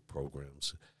trial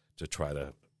programs to try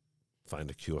to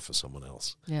find a cure for someone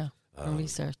else. Yeah.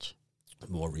 Research.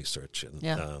 More research.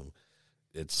 And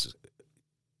it's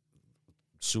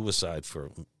suicide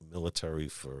for military,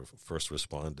 for first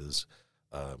responders,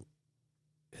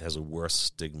 has a worse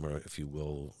stigma, if you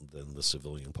will, than the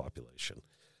civilian population,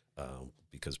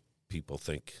 because people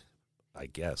think, I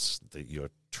guess, that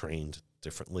you're trained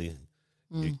differently.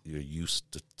 You're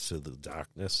used to the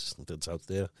darkness that's out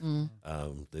there,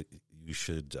 that you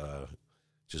should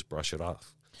just brush it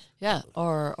off. Yeah,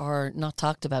 or not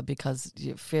talked about because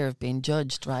you fear of being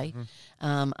judged, right?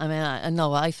 I mean, I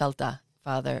know I felt that,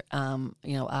 Father.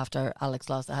 After Alex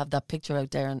lost, I have that picture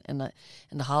out there in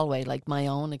the hallway, like my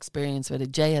own experience with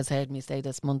it. Jay has heard me say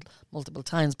this multiple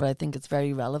times, but I think it's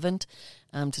very relevant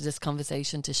to this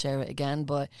conversation to share it again.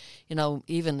 But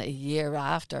even a year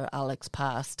after Alex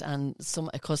passed, and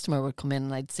a customer would come in,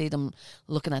 and I'd see them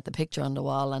looking at the picture on the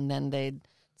wall, and then they'd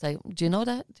say, do you know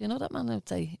that? Do you know that man? I would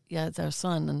say, yeah, it's our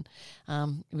son.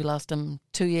 And we lost him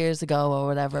 2 years ago or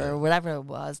whatever it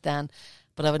was then.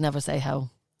 But I would never say how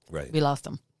we lost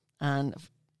him. And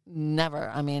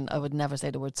I would never say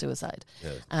the word suicide.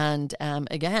 Yeah. And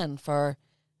again, for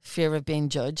fear of being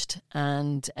judged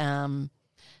and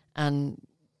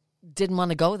didn't want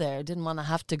to go there, didn't want to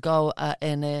have to go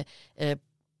in a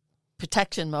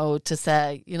protection mode to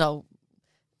say, no,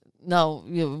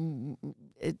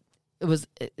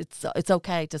 it's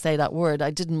okay to say that word.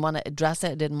 I didn't want to address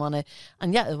it. I didn't want to,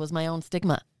 and it was my own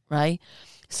stigma, right?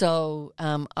 So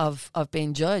of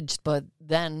being judged. But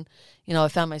then, I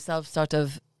found myself sort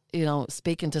of,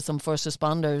 speaking to some first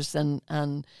responders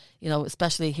and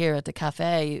especially here at the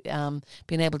cafe,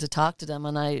 being able to talk to them,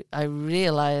 and I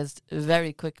realized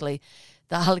very quickly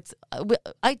that Alex,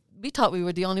 we thought we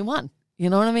were the only one. You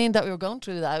know what I mean? That we were going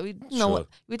through that. We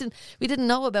didn't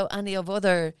know about any of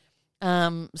other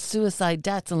suicide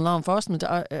deaths in law enforcement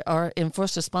or in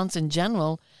first response in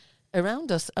general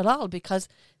around us at all, because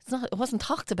it wasn't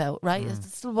talked about, right? It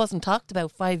still wasn't talked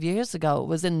about 5 years ago. It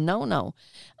was in no,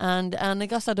 and I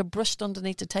got sort of brushed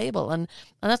underneath the table, and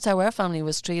that's how our family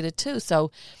was treated too.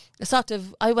 So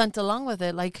I went along with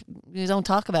it, like, you don't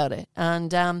talk about it,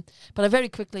 and but I very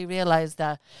quickly realized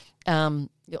that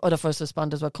other first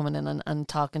responders were coming in and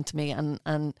talking to me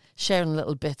and sharing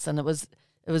little bits, and it was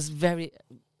very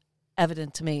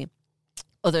evident to me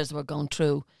others were going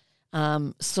through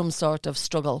some sort of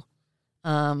struggle.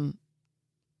 And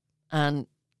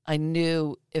I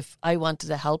knew if I wanted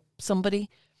to help somebody,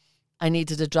 I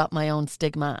needed to drop my own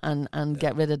stigma and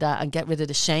get rid of that and get rid of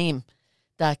the shame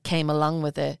that came along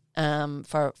with it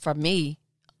for me,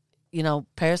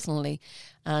 personally.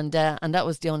 And that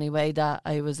was the only way that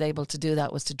I was able to do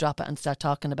that, was to drop it and start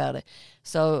talking about it.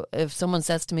 So if someone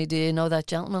says to me, do you know that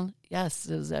gentleman? Yes,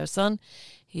 it was our son.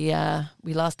 We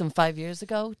lost him 5 years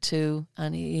ago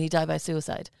and he died by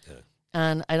suicide. Yeah.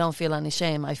 And I don't feel any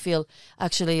shame. I feel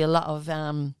actually a lot of,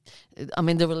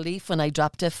 the relief when I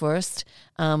dropped it first,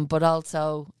 but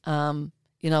also,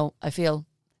 I feel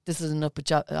this is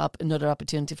another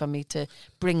opportunity for me to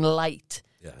bring light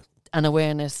and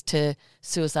awareness to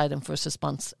suicide in first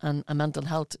response and mental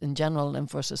health in general in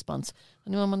first response.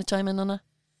 Anyone want to chime in on that?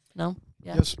 No?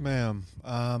 Yeah. Yes, ma'am.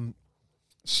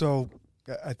 So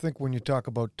I think when you talk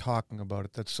about talking about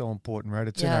it, that's so important, right?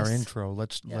 It's in our intro.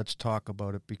 Let's talk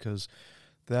about it, because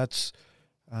that's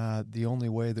the only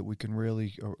way that we can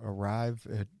really arrive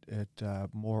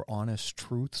at more honest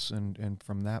truths, and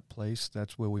from that place,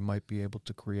 that's where we might be able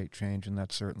to create change, and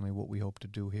that's certainly what we hope to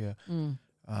do here.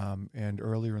 And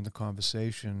earlier in the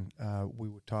conversation, we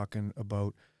were talking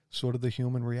about sort of the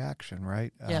human reaction,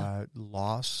 right?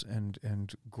 Loss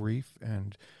and grief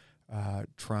and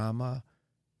trauma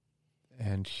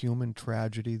and human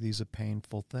tragedy. These are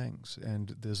painful things,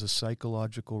 and there's a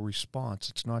psychological response.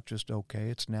 It's not just okay,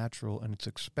 it's natural, and it's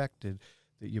expected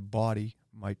that your body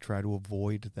might try to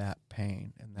avoid that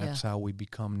pain, and that's how we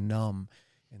become numb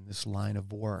in this line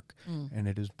of work. And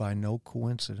it is by no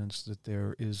coincidence that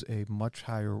there is a much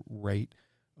higher rate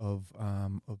of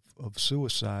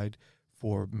suicide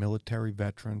for military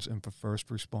veterans and for first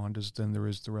responders than there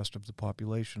is the rest of the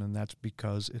population, and that's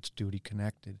because it's duty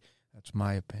connected. That's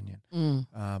my opinion.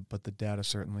 But the data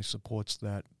certainly supports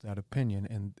that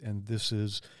opinion. And this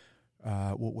is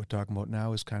what we're talking about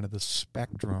now, is kind of the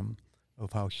spectrum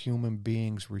of how human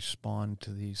beings respond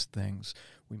to these things.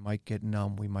 We might get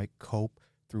numb. We might cope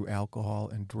through alcohol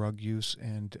and drug use.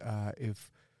 And if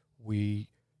we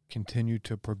continue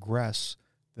to progress,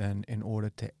 then in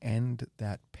order to end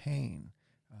that pain,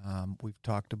 we've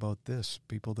talked about this.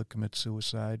 People that commit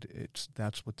suicide,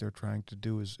 that's what they're trying to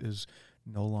do is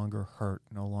no longer hurt,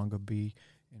 no longer be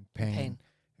in pain.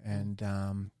 And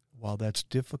while that's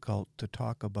difficult to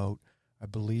talk about, I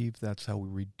believe that's how we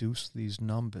reduce these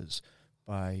numbers,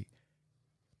 by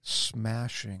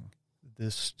smashing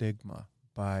this stigma,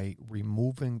 by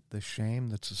removing the shame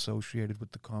that's associated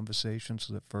with the conversation,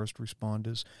 so that first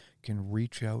responders can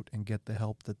reach out and get the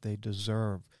help that they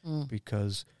deserve.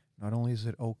 Because not only is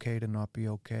it okay to not be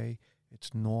okay,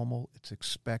 it's normal, it's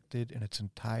expected, and it's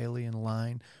entirely in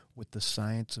line with the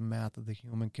science and math of the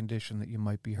human condition that you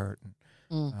might be hurting.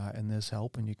 And there's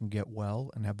help, and you can get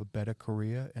well and have a better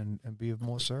career and be of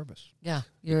more service. Yeah,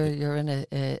 you're in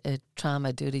a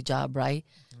trauma duty job, right?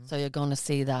 So you're going to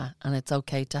see that, and it's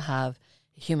okay to have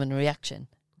a human reaction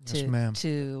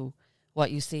to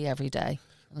what you see every day.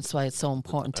 That's why it's so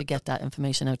important to get that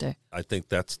information out there. I think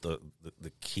that's the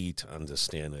key to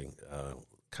understanding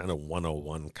kind of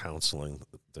 101 counseling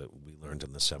that we learned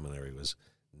in the seminary was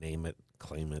name it,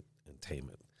 claim it, and tame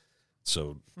it.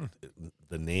 So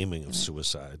the naming of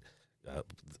suicide,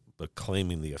 but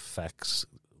claiming the effects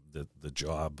that the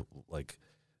job, like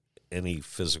any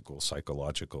physical,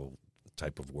 psychological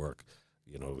type of work,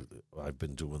 I've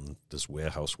been doing this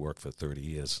warehouse work for 30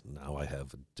 years. Now I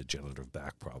have degenerative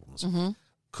back problems.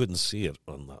 Couldn't see it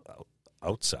on the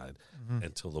outside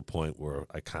until the point where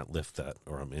I can't lift that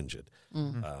or I'm injured.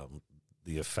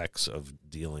 The effects of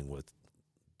dealing with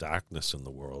darkness in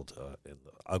the world and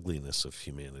the ugliness of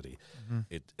humanity,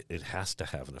 it has to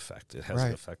have an effect. It has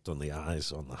an effect on the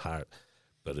eyes, on the heart,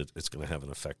 but it's going to have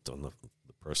an effect on the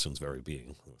person's very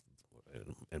being.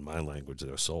 In my language,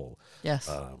 their soul. Yes.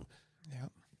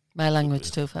 My language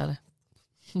too, Father.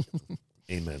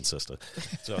 Amen, sister.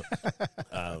 So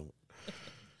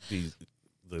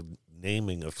the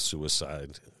naming of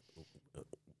suicide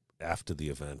after the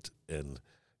event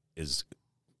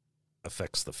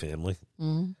affects the family,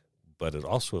 but it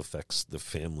also affects the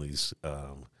family's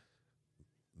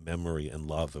memory and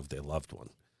love of their loved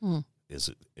one.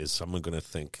 Is someone going to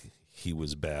think he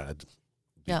was bad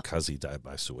because he died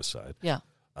by suicide? Yeah.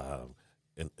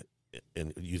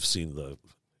 And you've seen the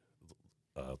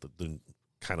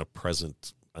kind of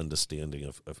present understanding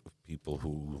of people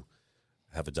who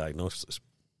have a diagnosis,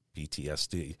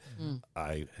 PTSD.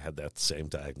 I had that same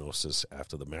diagnosis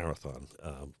after the marathon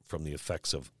from the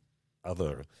effects of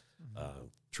other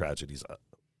tragedies,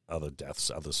 other deaths,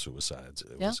 other suicides.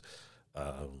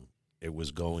 It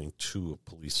was going to a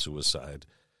police suicide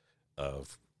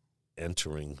of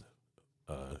entering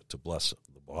to bless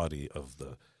the body of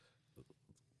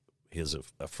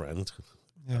a friend.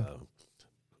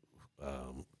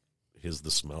 Here's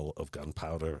the smell of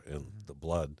gunpowder and the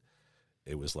blood.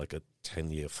 It was like a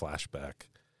 10-year flashback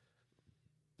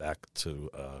back to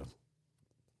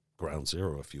ground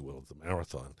zero, if you will, the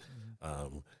marathon.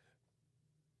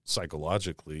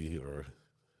 Psychologically, or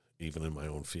even in my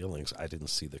own feelings, I didn't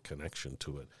see the connection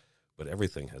to it, but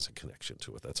everything has a connection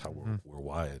to it. That's how we're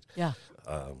wired. Yeah.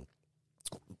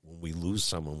 When we lose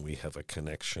someone, we have a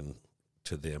connection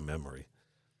to their memory,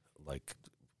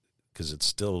 because it's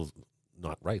still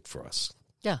not right for us.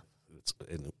 Yeah.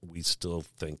 And we still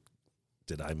think,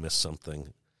 did I miss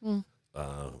something?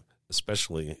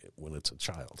 Especially when it's a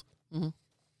child.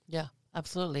 Yeah,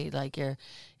 absolutely. Like you're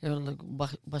like,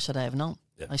 what should I have known?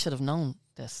 Yeah. I should have known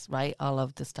this, right? All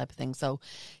of this type of thing. So,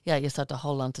 yeah, you start to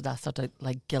hold on to that sort of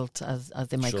like guilt, as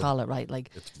they might call it, right? Like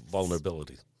it's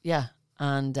vulnerability. Yeah,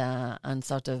 and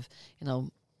sort of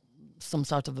some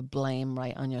sort of a blame,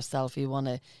 right, on yourself. You want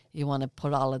to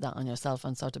put all of that on yourself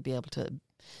and sort of be able to.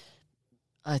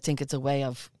 I think it's a way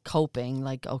of coping,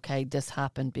 like, okay, this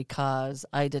happened because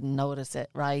I didn't notice it,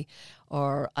 right?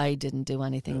 Or I didn't do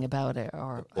anything about it,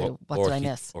 or what did I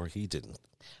miss? Or he didn't.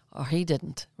 Or he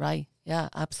didn't, right? Yeah,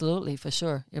 absolutely, for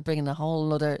sure. You're bringing a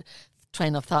whole other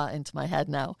train of thought into my head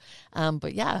now.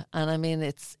 But yeah, and I mean,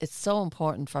 it's so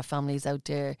important for families out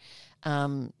there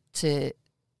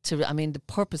I mean, the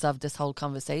purpose of this whole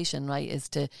conversation, right,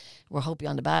 is we're Hope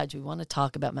Beyond the Badge. We want to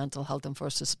talk about mental health and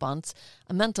first response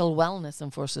and mental wellness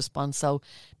and first response. So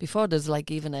before there's like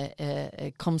even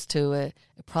it comes to a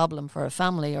problem for a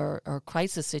family or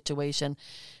crisis situation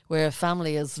where a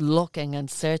family is looking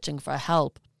and searching for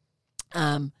help,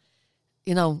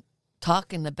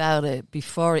 talking about it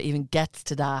before it even gets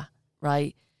to that,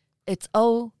 right? It's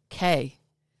okay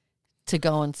to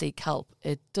go and seek help.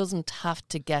 It doesn't have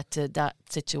to get to that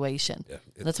situation. Yeah,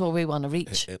 that's what we want to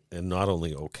reach. And not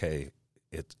only okay,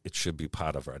 it should be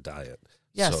part of our diet.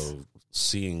 Yes. So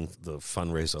seeing the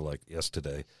fundraiser like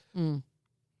yesterday,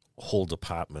 whole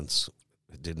departments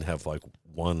didn't have like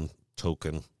one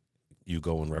token, you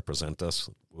go and represent us.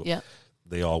 Yeah.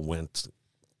 They all went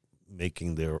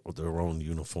making their own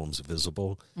uniforms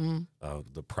visible,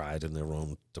 the pride in their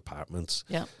own departments.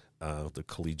 Yeah. The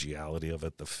collegiality of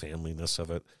it, the familyness of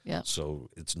it. Yeah.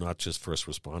 So it's not just first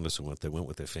responders who went; they went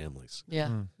with their families. Yeah.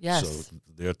 Yes. So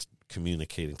they're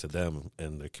communicating to them,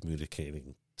 and they're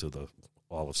communicating to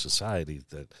all of society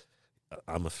that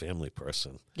I'm a family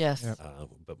person. Yes.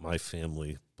 But my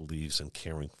family believes in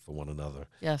caring for one another.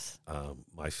 Yes.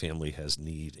 My family has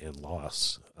need and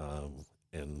loss,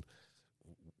 and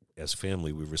as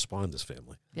family, we respond as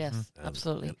family. Yes,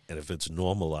 absolutely. And if it's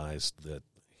normalized that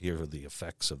here are the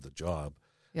effects of the job,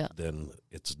 then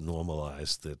it's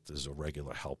normalized that there's a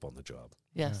regular help on the job.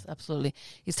 Yes, absolutely.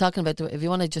 He's talking about, if you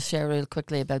want to just share real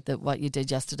quickly about what you did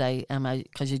yesterday,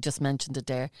 because you just mentioned it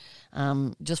there,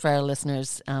 just for our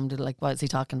listeners, they're like, what is he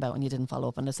talking about when you didn't follow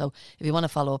up on it? So if you want to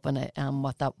follow up on it,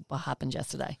 what happened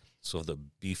yesterday. So the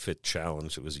BFIT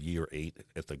Challenge, it was year 8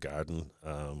 at the Garden.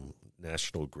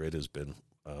 National Grid has been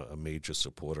a major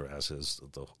supporter, as is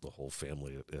the whole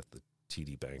family at the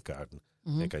TD Bank Garden.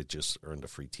 Mm-hmm. I think I just earned a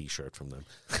free T-shirt from them.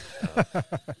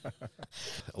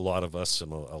 A lot of us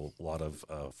and a lot of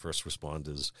first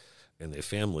responders and their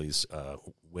families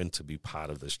went to be part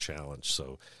of this challenge.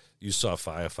 So you saw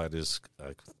firefighters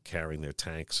carrying their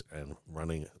tanks and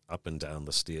running up and down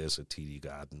the stairs at TD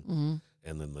Garden. Mm-hmm.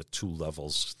 And then the 2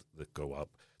 levels that go up.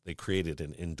 They created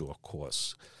an indoor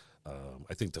course.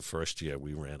 I think the first year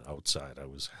we ran outside. I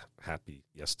was happy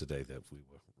yesterday that we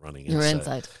were running inside. You were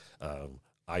inside.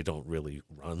 I don't really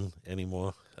run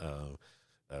anymore.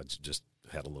 Just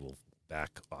had a little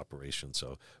back operation.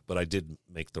 But I did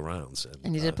make the rounds.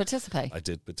 And you did participate. I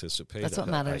did participate. That's what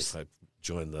matters. I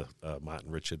joined the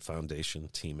Martin Richard Foundation,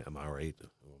 Team MR8,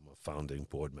 who I'm a founding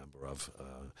board member of.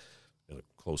 And a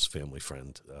close family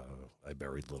friend. I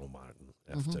buried little Martin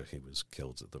after he was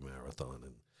killed at the marathon.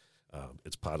 And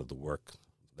it's part of the work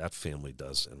that family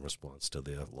does in response to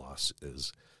their loss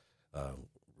is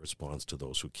responds to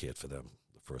those who cared for them,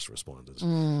 the first responders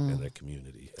and their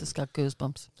community. Just got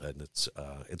goosebumps. And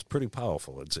it's pretty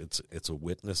powerful. It's a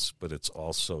witness, but it's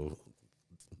also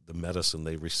the medicine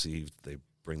they received. They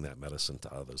bring that medicine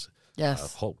to others.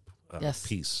 Yes. Hope, yes.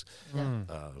 Peace. Yeah.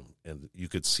 And you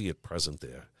could see it present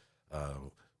there.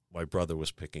 My brother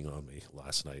was picking on me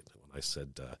last night when I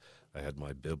said I had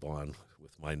my bib on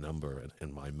with my number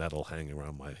and my medal hanging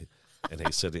around my, and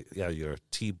he said, "Yeah, your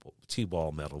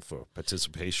T-ball medal for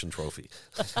participation trophy."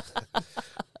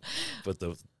 But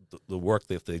the work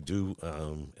that they do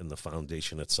in the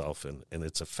foundation itself and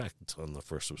its effect on the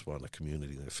first responder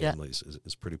community and their families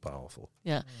is pretty powerful.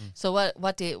 Yeah. So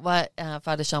what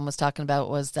Father Sean was talking about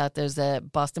was that there's a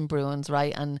Boston Bruins,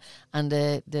 right, and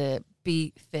the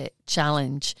Be Fit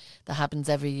Challenge that happens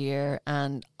every year,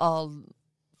 and all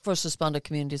first responder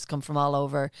communities come from all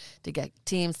over to get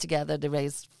teams together. They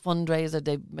raise fundraiser,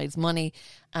 they raise money,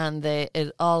 and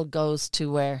it all goes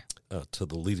to where? To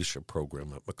the leadership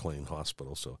program at McLean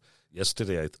Hospital. So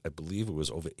yesterday, I believe it was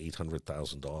over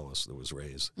 $800,000 that was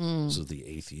raised. This is the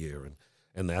 8th year,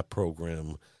 and that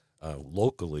program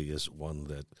locally is one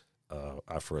that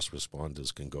our first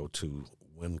responders can go to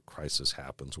when crisis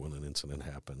happens, when an incident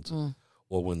happens,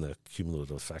 or when the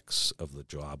cumulative effects of the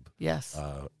job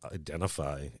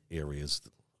identify areas,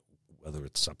 whether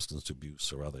it's substance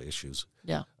abuse or other issues,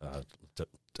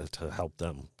 to help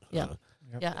them.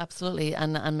 Yeah, absolutely.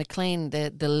 And McLean,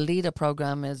 the leader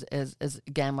program is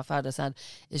again, my father said,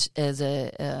 is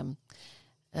a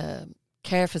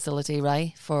care facility,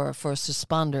 right, for first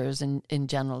responders in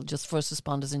general, just first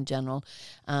responders in general.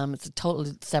 It's a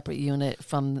totally separate unit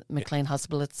from McLean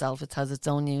Hospital itself. It has its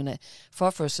own unit for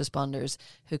first responders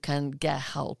who can get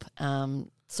help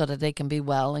so that they can be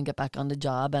well and get back on the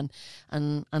job. And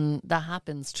that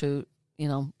happens through,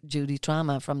 duty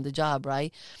trauma from the job,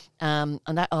 right? And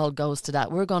that all goes to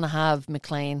that. We're going to have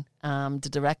McLean, the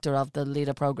director of the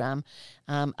leader program,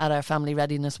 at our family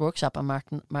readiness workshop on March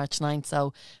 9th.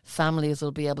 So families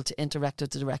will be able to interact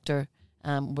with the director,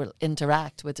 will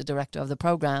interact with the director of the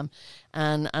program,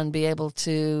 and be able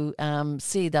to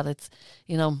see that it's,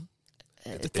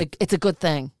 it's a good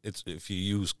thing. It's if you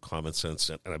use common sense,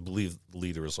 and I believe the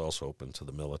leader is also open to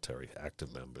the military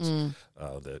active members,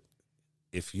 that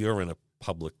if you're in a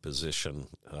public position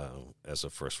as a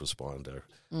first responder,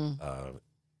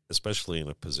 especially in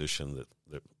a position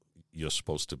that you're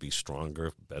supposed to be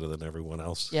stronger, better than everyone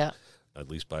else, at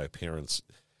least by appearance,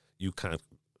 you can't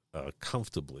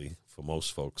comfortably, for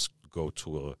most folks, go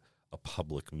to a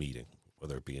public meeting,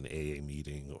 whether it be an AA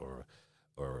meeting or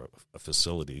a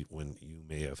facility when you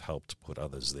may have helped put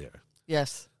others there.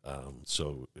 Yes.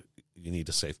 So you need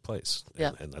a safe place.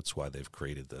 And that's why they've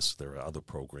created this. There are other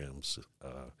programs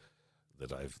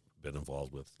that I've been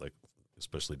involved with, like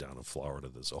especially down in Florida.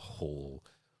 There's a whole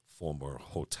former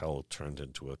hotel turned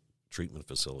into a treatment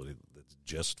facility that's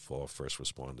just for first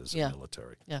responders and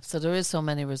military. Yeah, so there is so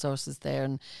many resources there,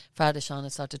 and Father Sean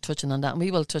has started touching on that, and we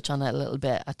will touch on that a little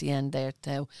bit at the end there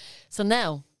too. So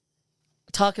now,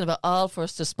 talking about all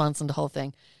first response and the whole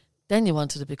thing, then you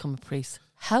wanted to become a priest.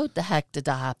 How the heck did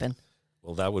that happen?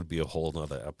 Well, that would be a whole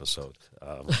nother episode.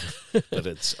 But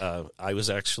it's I was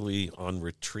actually on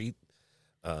retreat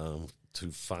to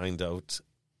find out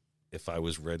if I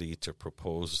was ready to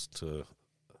propose to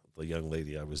the young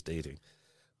lady I was dating.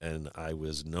 And I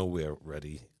was nowhere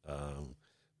ready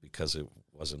because it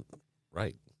wasn't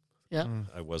right. Yeah.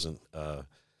 I wasn't,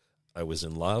 I was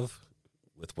in love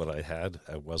with what I had.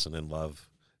 I wasn't in love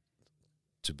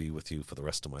to be with you for the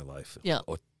rest of my life.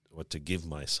 Or to give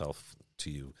myself to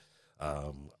you.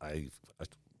 I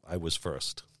was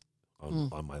first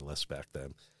on my list back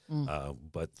then.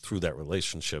 But through that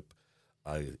relationship,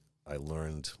 I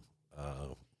learned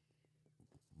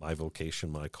my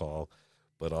vocation, my call,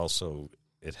 but also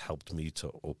it helped me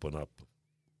to open up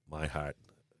my heart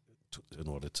in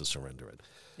order to surrender it.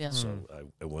 Yeah. So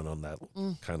I went on that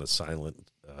kind of silent,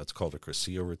 it's called a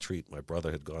Cursillo retreat. My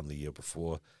brother had gone the year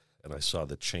before, and I saw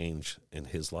the change in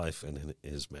his life and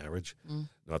in his marriage.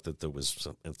 Not that there was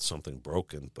something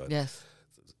broken, but Yes.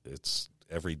 it's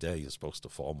every day you're supposed to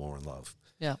fall more in love.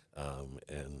 Yeah.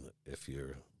 And if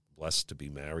you're blessed to be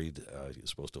married, you're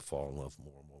supposed to fall in love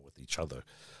more and more with each other.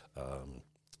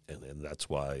 And that's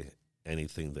why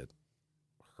anything that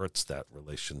hurts that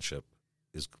relationship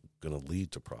is going to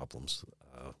lead to problems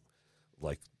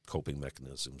like coping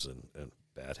mechanisms and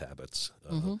bad habits.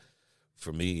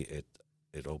 For me,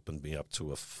 it opened me up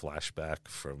to a flashback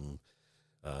from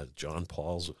John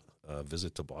Paul's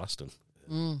visit to Boston.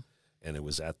 And it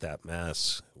was at that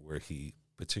Mass where he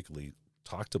particularly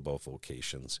talked about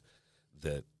vocations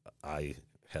that I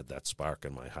had that spark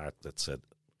in my heart that said,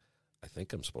 I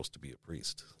think I'm supposed to be a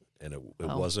priest. And it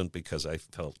wasn't because I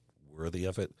felt worthy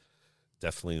of it,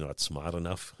 definitely not smart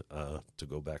enough to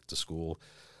go back to school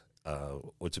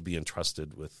or to be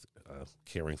entrusted with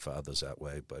caring for others that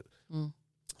way, but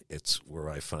it's where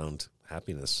I found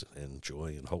happiness and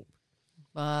joy and hope.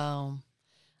 Wow.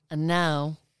 And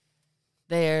now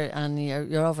there, and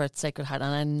you're over at Sacred Heart,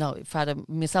 and I know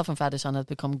myself and Father Sean have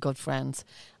become good friends.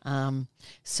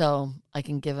 So I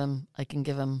can give him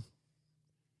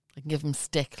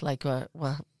stick, like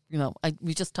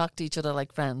we just talk to each other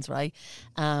like friends, right?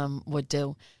 Would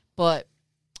do. But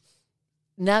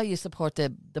now you support the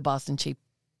Boston Chief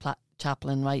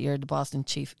Chaplain, right? You're the Boston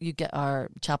Chief. You get our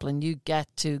chaplain. You get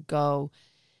to go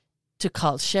to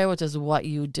calls. Share with us what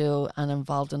you do and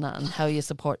involved in that, and how you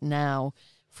support now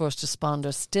first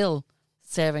responders still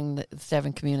serving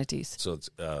communities. So it's,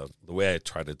 the way I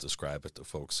try to describe it to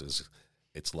folks is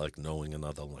it's like knowing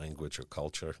another language or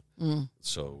culture.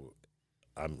 So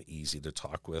I'm easy to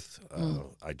talk with.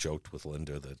 I joked with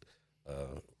Linda that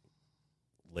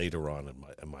later on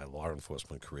in my law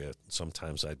enforcement career,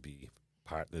 sometimes I'd be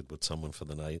partnered with someone for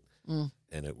the night,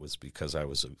 and it was because I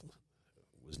was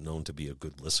known to be a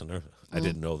good listener. I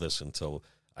didn't know this until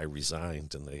I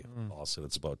resigned, and they all said,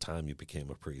 it's about time you became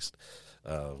a priest.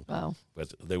 Wow.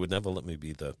 But they would never let me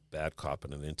be the bad cop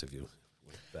in an interview.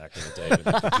 Back in the day, when you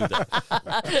could do that.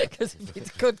 Because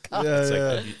it's a good cop.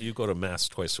 Like you go to Mass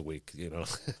twice a week, Yeah.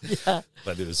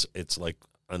 But it's like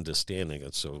understanding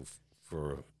it. So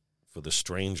for the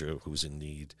stranger who's in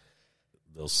need,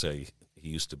 they'll say, he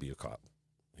used to be a cop.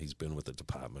 He's been with the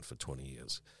department for 20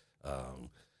 years.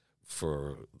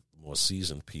 For more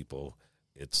seasoned people,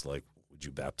 it's like, would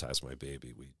you baptize my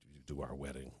baby? Would you do our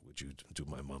wedding? Would you do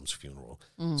my mom's funeral?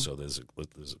 So there's a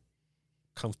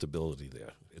comfortability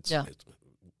there.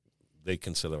 They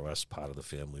consider us part of the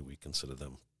family. We consider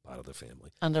them part of the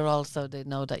family. And they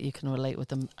know that you can relate with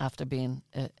them after being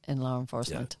in law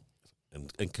enforcement. Yeah.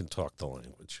 And can talk the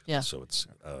language. Yeah. So it's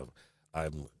I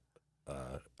am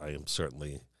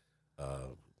certainly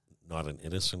not an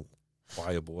innocent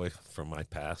choir boy from my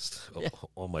past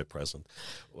or my present,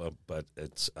 but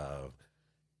it's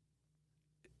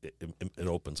it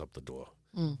opens up the door,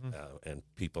 and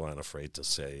people aren't afraid to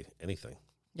say anything.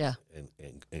 Yeah, and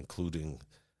including,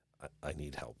 I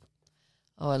need help.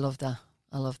 Oh, I love that.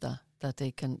 That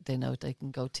they know they can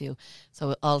go to you.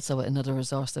 So also another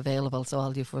resource available. So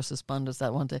all you first responders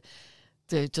that want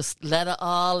to just let it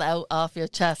all out off your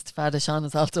chest, Father Sean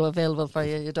is also available for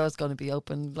you. Your door's going to be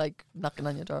open, like knocking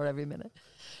on your door every minute.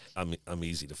 I'm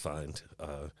easy to find.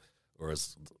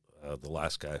 Whereas the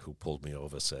last guy who pulled me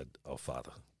over said, "Oh,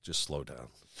 Father, just slow down."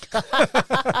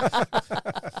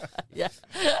 Yeah.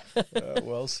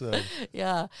 Well said.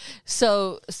 Yeah.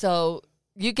 So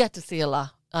you get to see a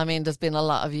lot. I mean, there's been a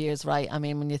lot of years, right? I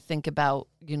mean, when you think about,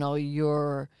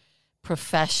 your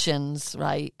professions,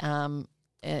 right,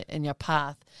 in your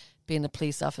path, being a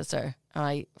police officer,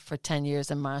 right, for 10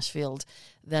 years in Marshfield,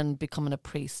 then becoming a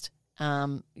priest.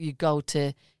 You go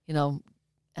to,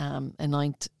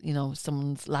 anoint,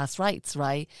 someone's last rites,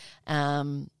 right?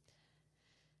 So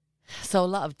a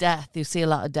lot of death. You see a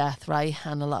lot of death, right,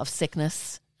 and a lot of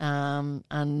sickness,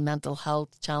 and mental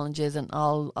health challenges, and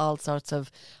all sorts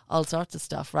of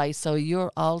stuff, right? So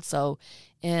you're also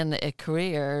in a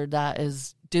career that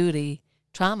is duty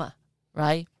trauma,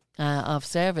 right, of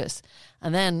service,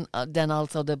 and then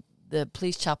also the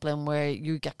police chaplain, where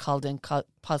you get called in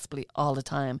possibly all the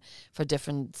time for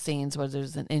different scenes where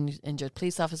there's an injured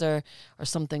police officer or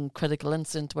something critical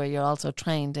incident, where you're also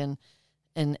trained in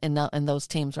those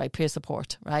teams, right? Peer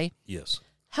support, right? Yes.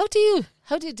 How do you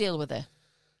deal with it?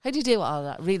 How do you deal with all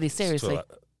that? Really, seriously. So,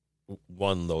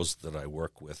 those that I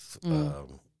work with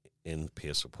in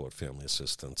peer support, family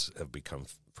assistance, have become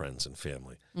friends and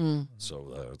family.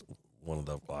 So one of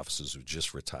the officers who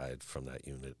just retired from that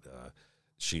unit,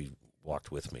 she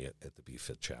walked with me at the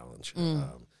BFIT Challenge.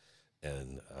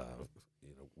 And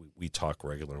we talk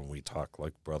regular, and we talk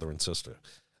like brother and sister.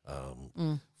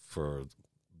 For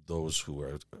those who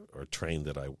are trained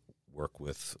that I work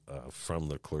with from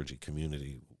the clergy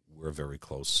community, we're very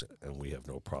close, and we have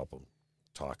no problem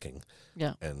talking.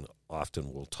 Yeah. And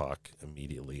often we'll talk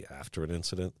immediately after an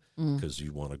incident because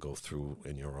you want to go through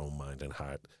in your own mind and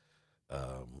heart.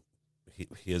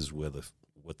 Here's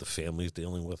what the family's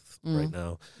dealing with right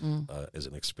now as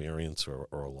an experience or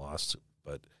a loss,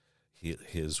 but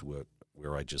here's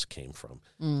where I just came from.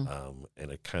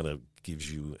 And it kind of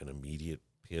gives you an immediate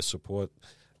peer support,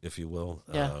 if you will.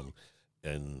 Yeah.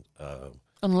 And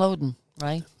unloading,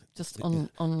 right? Just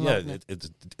unloading. Yeah,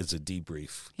 it's a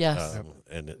debrief. Yes.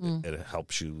 And it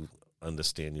helps you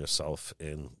understand yourself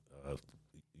and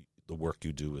the work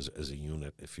you do as a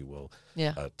unit, if you will,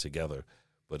 together.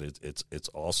 But it's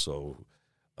also,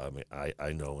 I mean,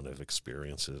 I know and have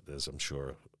experienced it, as I'm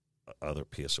sure other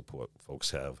peer support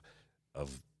folks have,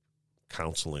 of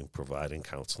providing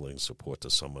counseling support to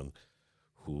someone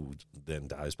who then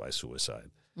dies by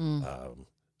suicide.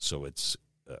 So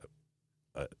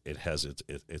it has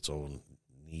its own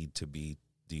need to be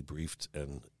debriefed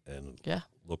and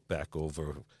look back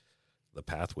over the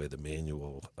pathway, the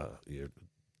manual, your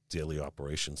daily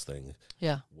operations thing.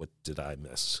 Yeah. What did I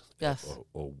miss? Yes.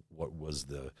 Or what was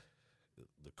the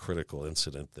critical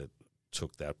incident that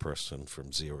took that person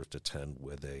from 0 to 10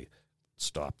 where they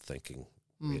stopped thinking,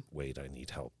 wait, I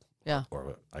need help. Yeah.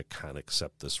 Or I can't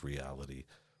accept this reality,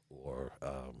 or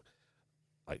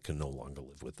I can no longer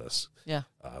live with this. Yeah.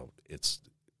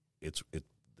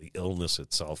 The illness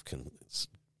itself can,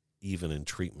 even in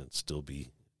treatment, still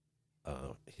be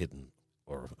hidden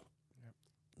or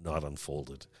not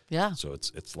unfolded. Yeah. So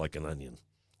it's like an onion.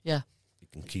 Yeah. You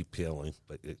can keep peeling,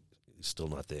 but it's still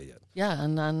not there yet. Yeah,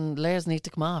 and layers need to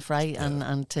come off, right? Yeah.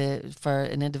 And for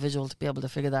an individual to be able to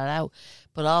figure that out,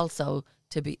 but also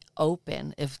to be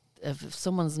open. If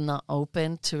someone's not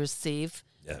open to receive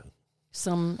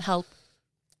some help,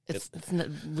 it's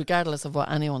regardless of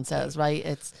what anyone says, right?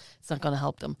 It's not going to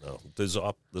help them. No,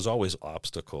 there's always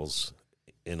obstacles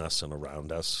in us and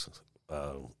around us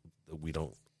that we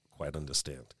don't quite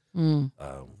understand.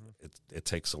 It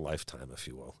takes a lifetime, if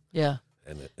you will. Yeah.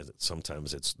 And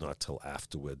sometimes it's not till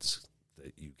afterwards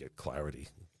that you get clarity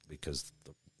because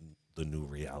the new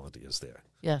reality is there.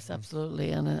 Yes,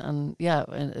 absolutely, and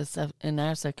it's in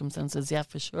our circumstances,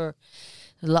 for sure,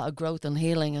 a lot of growth and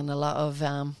healing, and a lot of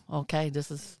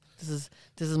this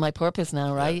is my purpose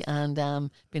now, right? Yeah.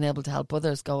 And being able to help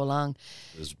others go along.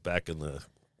 It was back in the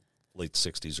late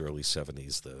 '60s, early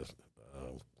 '70s. The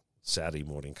Saturday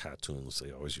morning cartoons,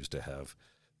 they always used to have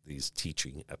these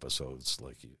teaching episodes,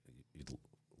 like you'd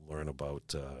learn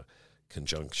about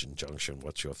conjunction, junction,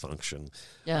 what's your function.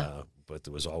 Yeah. But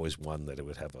there was always one that it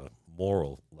would have a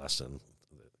moral lesson,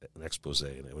 an expose,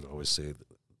 and it would always say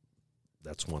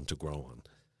that's one to grow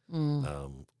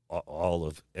on. All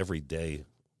of every day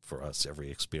for us,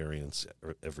 every experience,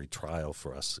 every trial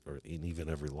for us, and even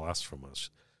every loss from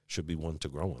us should be one to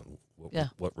grow on.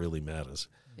 What really matters.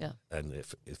 Yeah. And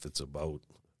if it's about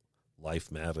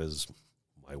life matters,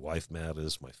 my wife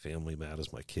matters, my family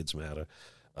matters, my kids matter,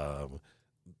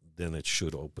 then it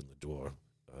should open the door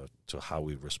to how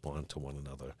we respond to one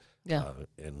another. Yeah.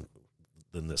 And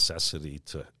the necessity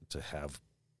to have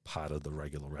part of the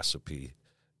regular recipe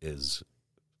is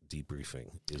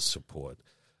debriefing, is support.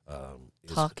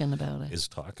 Talking about it. Is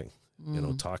talking.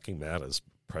 Talking matters.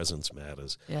 Presence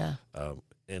matters. Yeah.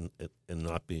 And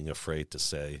not being afraid to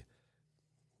say,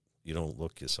 you don't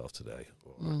look yourself today,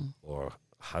 or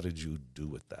how did you do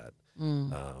with that?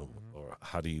 Or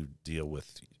how do you deal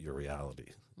with your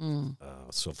reality?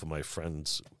 So for my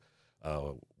friend's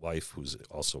wife, who's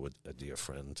also a dear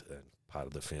friend and part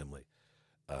of the family,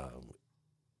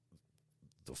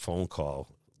 the phone call,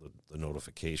 the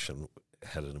notification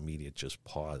had an immediate just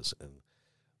pause, and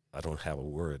I don't have a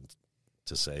word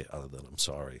to say other than I'm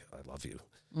sorry, I love you.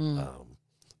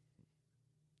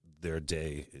 Their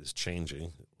day is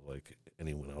changing, like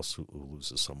anyone else who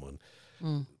loses someone.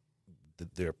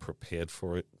 They're prepared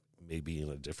for it, maybe in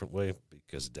a different way,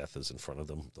 because death is in front of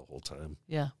them the whole time.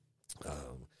 Yeah.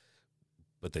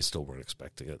 But they still weren't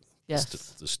expecting it. Yes.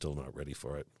 They're still not ready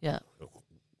for it. Yeah.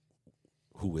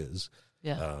 Who is?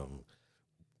 Yeah.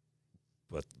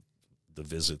 But the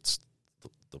visits,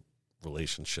 the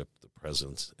relationship, the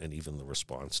presence, and even the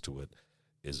response to it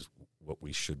is what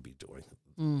we should be doing.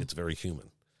 It's very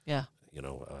human. Yeah. It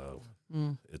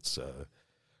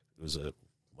was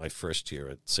my first year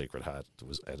at Sacred Heart. It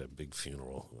was at a big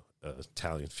funeral,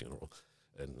 Italian funeral,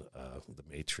 and the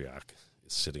matriarch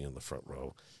is sitting in the front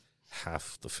row.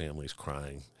 Half the family's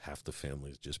crying, half the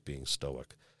family's just being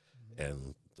stoic.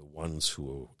 And the ones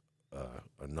who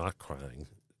are not crying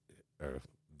are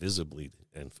visibly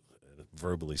and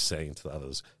verbally saying to the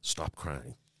others, stop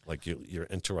crying. Like you're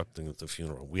interrupting the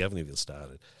funeral. We haven't even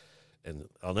started. And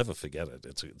I'll never forget it.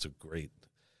 It's a great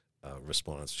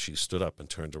response. She stood up and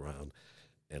turned around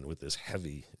and with this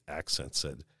heavy accent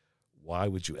said, why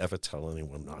would you ever tell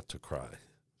anyone not to cry?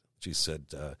 She said,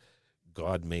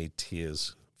 God made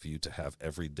tears for you to have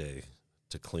every day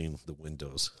to clean the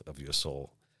windows of your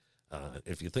soul.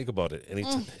 If you think about it,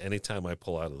 anytime I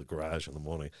pull out of the garage in the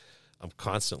morning, I'm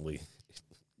constantly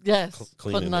cleaning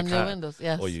putting on the new car. windows.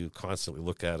 Yes, or you constantly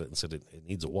look at it and said it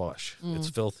needs a wash. It's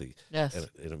filthy. Yes,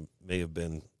 and it may have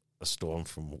been a storm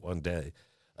from one day,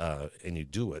 and you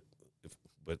do it.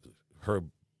 But her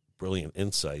brilliant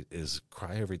insight is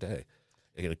cry every day,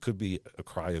 and it could be a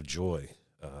cry of joy.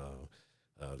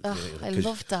 I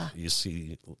love that. You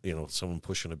see, someone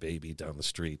pushing a baby down the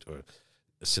street, or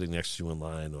sitting next to you in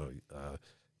line, or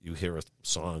you hear a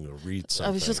song or read something.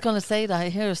 I was just going to say that. I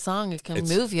hear a song, it can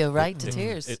move you right to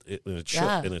tears.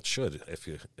 It should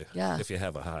if you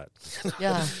have a heart.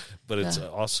 Yeah. But it's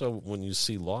also when you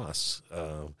see loss,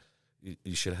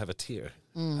 you should have a tear,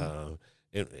 and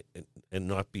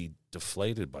not be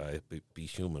deflated by it. Be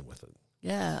human with it.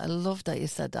 Yeah, I love that you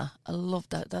said that. I love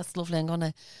that. That's lovely. I'm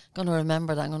gonna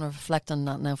remember that. I'm gonna reflect on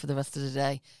that now for the rest of the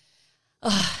day.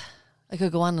 I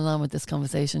could go on and on with this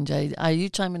conversation, Jay. Are you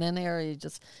chiming in here, or are you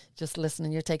just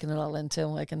listening? You're taking it all in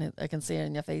too. I can see it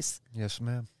in your face. Yes,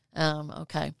 ma'am.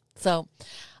 Okay. So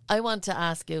I want to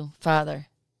ask you, Father,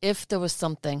 if there was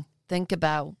something, think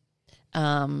about,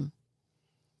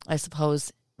 I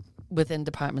suppose, within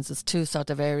departments, there's two sort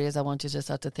of areas I want you to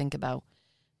start to think about.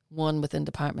 One within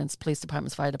departments, police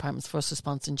departments, fire departments, first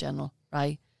response in general,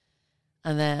 right?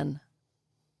 And then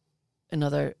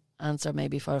another answer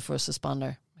maybe for a first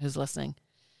responder who's listening.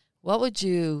 What would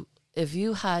you, if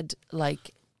you had,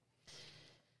 like,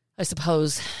 I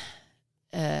suppose,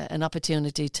 an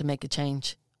opportunity to make a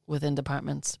change within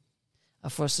departments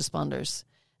of first responders,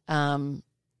 from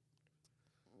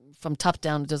top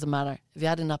down, it doesn't matter. If you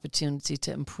had an opportunity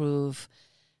to improve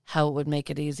how it would make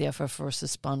it easier for a first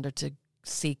responder to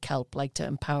seek help, like to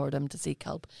empower them to seek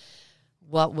help,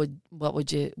 what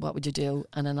would you do?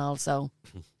 And then also,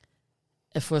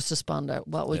 a first responder,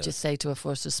 what would you say to a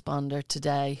first responder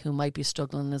today who might be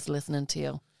struggling and is listening to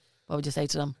you? What would you say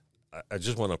to them? I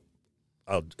just want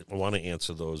to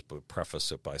answer those, but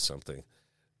preface it by something.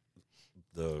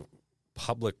 The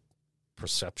public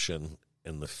perception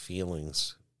and the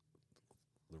feelings,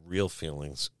 the real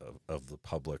feelings of the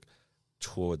public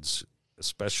towards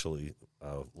especially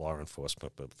law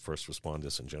enforcement, but first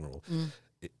responders in general,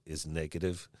 is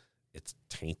negative. It's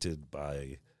tainted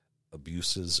by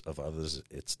abuses of others.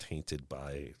 It's tainted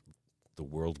by the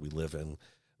world we live in,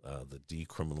 the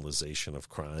decriminalization of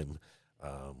crime.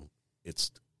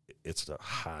 It's a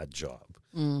hard job.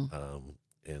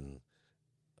 And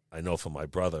I know for my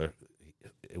brother,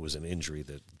 it was an injury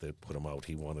that put him out.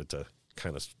 He wanted to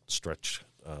kind of stretch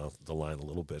the line a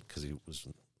little bit because he was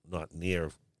not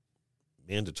near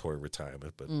mandatory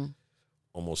retirement, but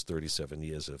almost 37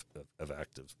 years of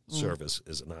active service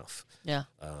is enough. Yeah.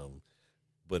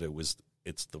 But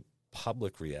it's the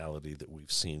public reality that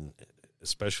we've seen,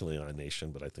 especially in our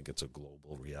nation, but I think it's a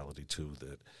global reality too,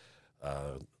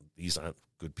 that these aren't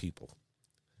good people.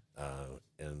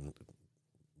 And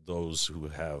those who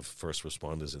have first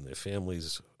responders in their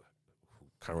families, who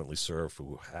currently serve,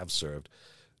 who have served,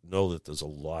 know that there's a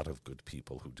lot of good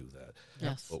people who do that.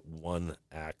 Yes. But one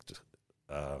act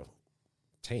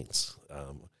taints.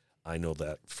 I know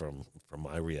that from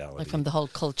my reality. Like from the whole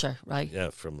culture, right? Yeah,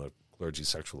 from the clergy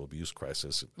sexual abuse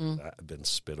crisis. I've been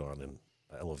spit on in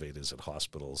elevators at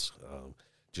hospitals.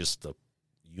 Just the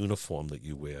uniform that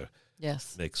you wear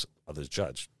makes others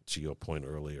judge. To your point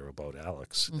earlier about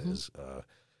Alex, is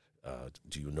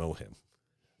do you know him?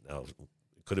 Now,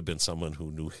 it could have been someone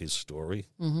who knew his story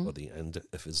or the end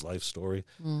of his life story.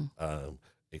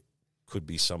 It could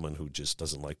be someone who just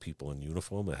doesn't like people in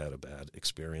uniform or had a bad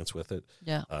experience with it.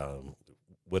 Yeah.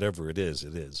 Whatever it is,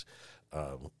 it is.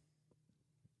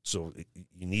 So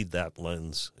you need that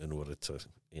lens in order to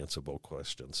answer both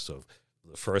questions. So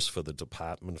the first for the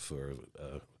department, for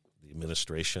the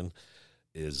administration,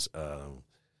 is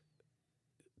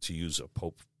to use a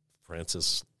Pope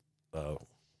Francis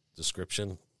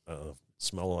description,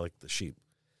 smell like the sheep.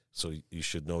 So you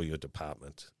should know your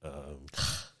department.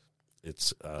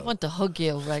 It's. I want to hug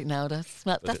you right now.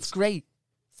 That's great.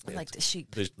 Smell like the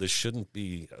sheep. There shouldn't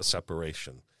be a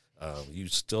separation. You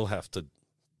still have to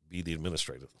be the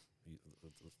administrator.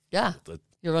 Yeah.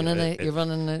 You're running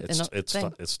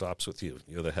It stops with you.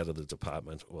 You're the head of the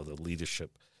department or the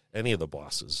leadership, any of the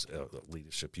bosses,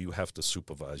 leadership. You have to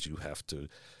supervise. You have to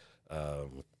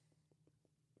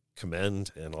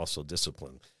commend and also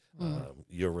discipline.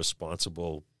 You're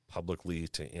responsible publicly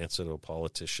to answer to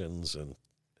politicians, and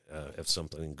if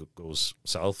something goes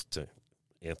south, to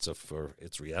answer for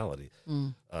its reality.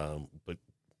 But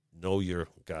know your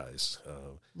guys.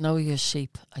 Know your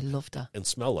sheep. I love that. And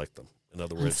smell like them. In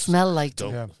other words, smell like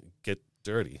don't get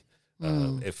dirty.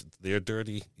 If they're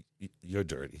dirty, you're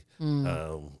dirty.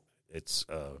 It's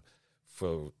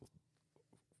for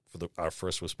our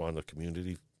first responder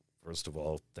community. First of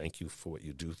all, thank you for what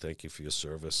you do. Thank you for your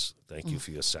service. Thank you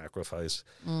for your sacrifice,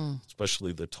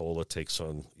 especially the toll it takes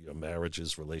on your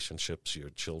marriages, relationships, your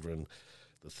children,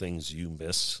 the things you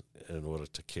miss in order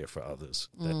to care for others.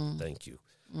 Thank you.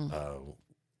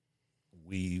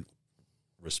 We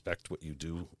respect what you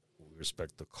do. We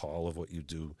respect the call of what you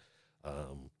do.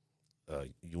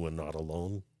 You are not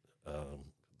alone.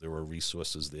 There are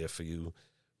resources there for you,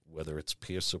 whether it's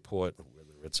peer support,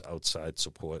 whether it's outside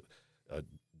support.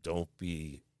 Don't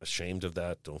be ashamed of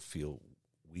that. Don't feel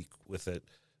weak with it.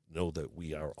 Know that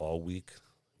we are all weak.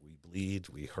 We bleed.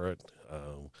 We hurt.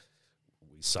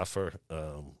 We suffer.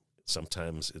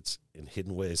 Sometimes it's in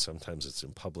hidden ways. Sometimes it's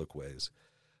in public ways.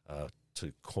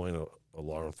 To coin a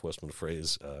law enforcement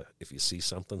phrase, if you see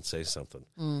something, say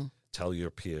something. Tell your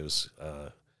peers,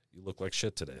 you look like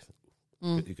shit today.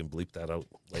 You can bleep that out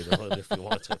later on if you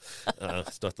want to.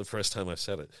 It's not the first time I've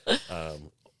said it.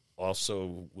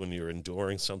 Also, when you're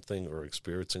enduring something or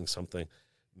experiencing something,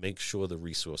 make sure the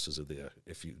resources are there.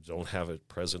 If you don't have it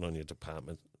present on your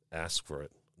department, ask for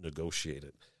it, negotiate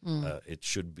it. It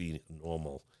should be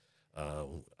normal.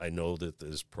 I know that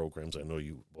there's programs. I know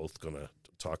you both going to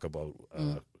talk about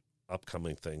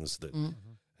upcoming things that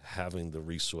having the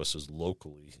resources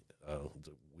locally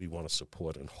that we want to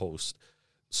support and host,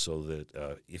 so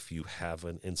that if you have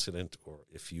an incident or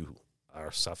if you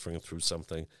are suffering through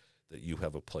something, that you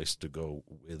have a place to go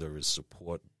where there is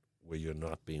support, where you're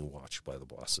not being watched by the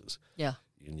bosses. Yeah.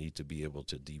 You need to be able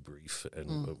to debrief,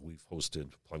 and we've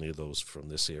hosted plenty of those from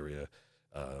this area.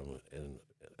 And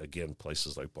again,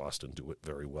 places like Boston do it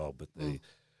very well, but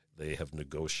they have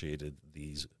negotiated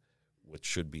these, what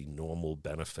should be normal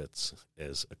benefits,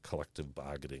 as a collective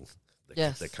bargaining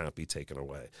that can't be taken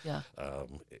away. Yeah.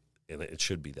 And it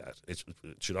should be that. It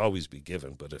should always be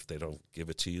given, but if they don't give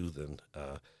it to you, then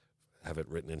have it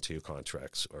written into your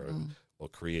contracts, or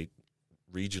create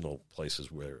regional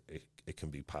places where it can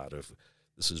be part of,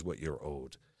 this is what you're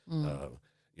owed.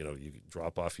 You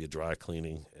drop off your dry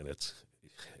cleaning and it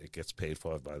gets paid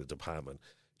for by the department.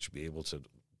 You should be able to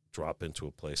drop into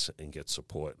a place and get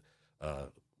support,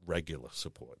 regular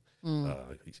support,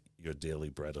 your daily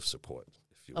bread of support.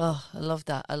 Oh, I love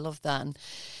that. And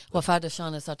what Father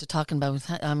Sean is started talking about,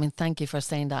 I mean, thank you for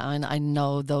saying that. I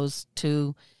know those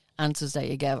two answers that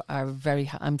you gave are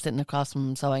I'm sitting across from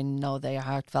him, so I know they are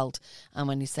heartfelt. And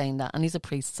when he's saying that, and he's a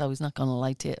priest, so he's not going to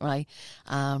lie to it, right?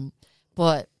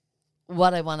 But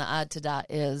what I want to add to that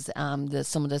is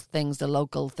some of the things, the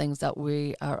local things that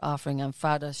we are offering. And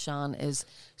Father Sean is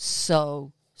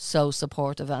so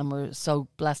supportive, and we're so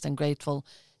blessed and grateful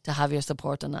to have your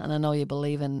support on that. And I know you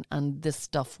believe in, and this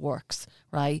stuff works,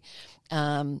 right?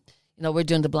 We're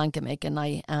doing the blanket making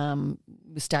night.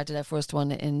 We started our first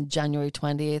one in January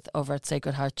 20th over at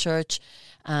Sacred Heart Church,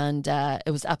 and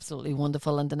it was absolutely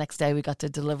wonderful. And the next day we got to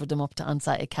deliver them up to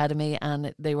Onsite Academy,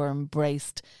 and they were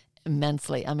embraced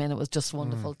immensely. I mean, it was just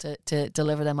wonderful to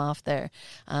deliver them off there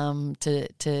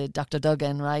to Dr.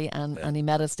 Duggan, right? And he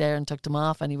met us there and took them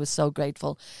off, and he was so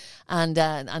grateful. And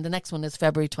the next one is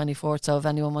February 24th. So if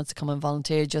anyone wants to come and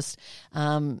volunteer, just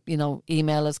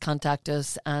email us, contact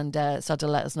us, and sort of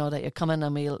let us know that you're coming,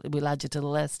 and we'll add you to the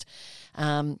list.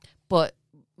 But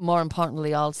more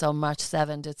importantly, also March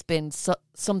 7th, it's been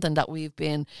something that we've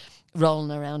been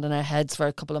rolling around in our heads for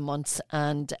a couple of months,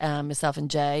 and myself and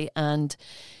Jay, and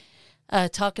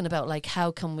talking about like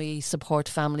how can we support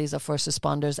families of first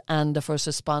responders, and the first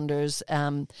responders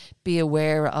be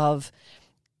aware of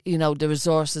the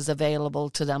resources available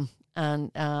to them and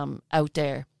out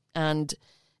there. And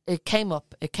it came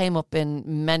up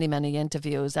in many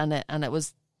interviews, and it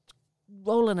was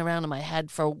rolling around in my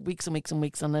head for weeks and weeks and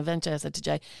weeks. And eventually I said to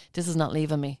Jay, this is not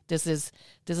leaving me. This is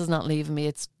not leaving me.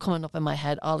 It's coming up in my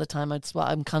head all the time. It's what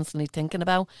I'm constantly thinking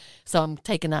about. So I'm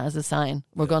taking that as a sign.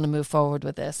 We're going to move forward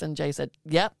with this. And Jay said,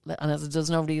 yep. And I said, there's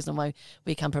no reason why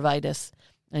we can't provide this.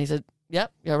 And he said,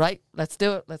 yep, you're right. Let's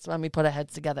do it. Let me put our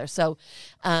heads together. So,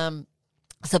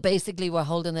 basically we're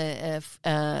holding a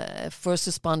first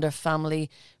responder family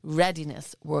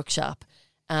readiness workshop.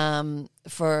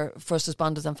 for first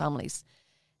responders and families,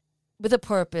 with the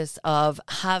purpose of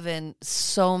having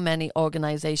so many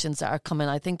organizations that are coming.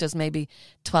 I think there's maybe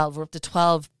 12, we're up to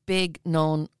 12 big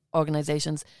known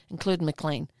organizations, including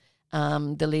McLean,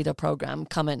 the leader program,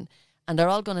 coming. And they're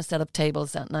all going to set up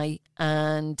tables that night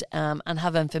and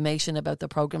have information about the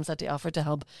programs that they offer to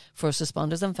help first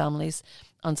responders and families.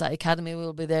 On-site Academy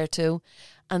will be there too.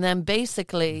 And then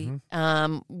basically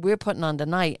we're putting on the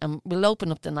night, and we'll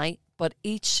open up the night, but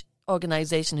each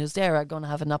organisation who's there are going to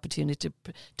have an opportunity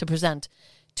to present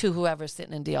to whoever's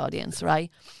sitting in the audience, right?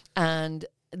 And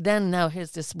then now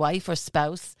here's this wife or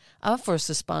spouse of first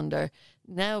responder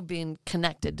now being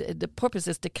connected. The purpose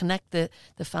is to connect the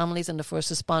families and the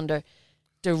first responder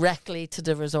directly to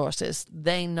the resources.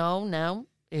 They know now,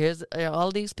 here's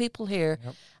all these people here,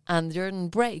 and during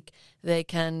break, they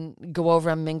can go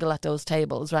over and mingle at those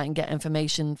tables, right, and get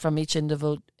information from each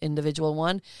individual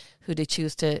one who they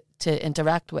choose to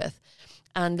interact with.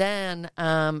 And then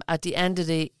at the end of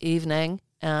the evening,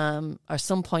 or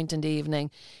some point in the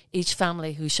evening, each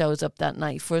family who shows up that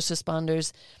night, first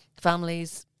responders,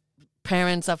 families,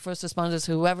 parents of first responders,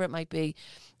 whoever it might be,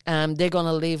 they're going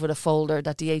to leave with a folder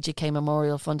that the AGK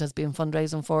Memorial Fund has been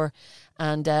fundraising for,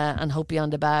 and Hope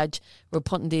Beyond the Badge. We're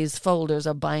putting these folders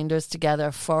or binders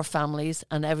together for families,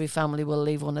 and every family will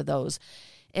leave one of those.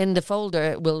 In the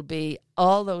folder will be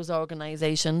all those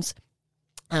organisations,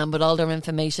 with all their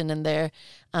information in there,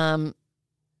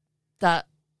 that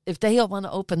if they don't want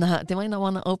to open that, they might not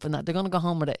want to open that. They're going to go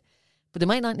home with it. But they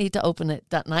might not need to open it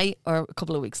that night or a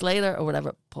couple of weeks later or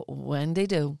whatever. But when they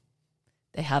do,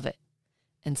 they have it.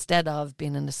 Instead of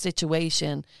being in a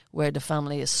situation where the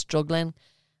family is struggling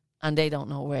and they don't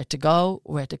know where to go,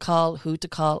 where to call, who to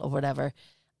call or whatever.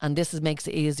 And this makes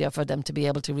it easier for them to be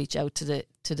able to reach out to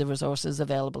the resources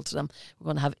available to them. We're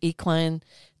going to have equine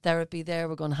therapy there.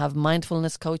 We're going to have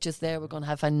mindfulness coaches there. We're going to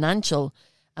have financial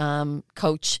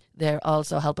coach there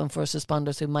also helping first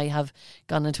responders who might have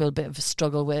gone into a bit of a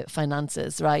struggle with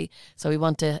finances, right? So we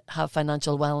want to have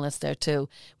financial wellness there too.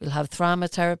 We'll have trauma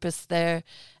therapists there,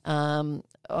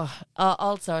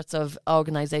 all sorts of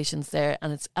organisations there,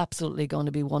 and it's absolutely going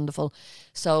to be wonderful.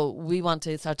 So we want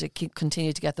to start to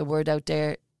continue to get the word out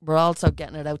there. We're also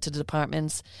getting it out to the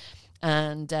departments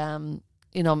and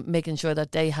making sure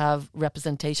that they have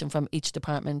representation from each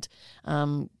department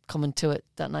coming to it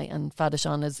that night. And Father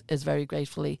Sean is very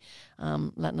gratefully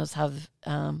letting us have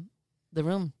the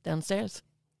room downstairs.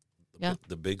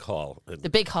 The big hall. The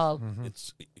big hall. Mm-hmm.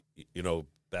 It's,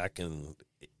 back in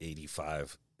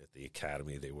 85 at the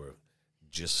Academy, they were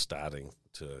just starting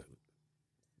to,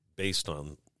 based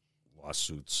on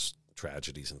lawsuits,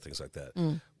 tragedies and things like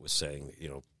that, was saying,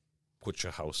 put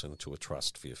your house into a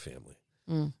trust for your family.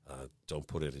 Don't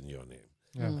put it in your name.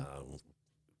 Yeah.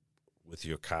 With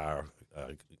your car,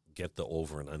 get the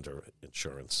over and under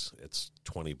insurance. It's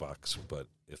 $20, but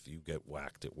if you get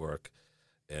whacked at work,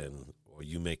 or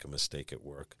you make a mistake at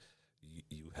work,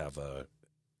 you have a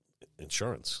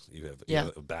insurance. You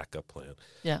have a backup plan.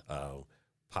 Yeah.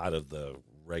 Part of the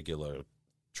regular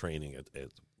training at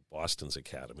Boston's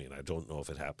Academy, and I don't know if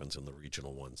it happens in the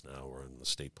regional ones now or in the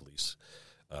state police.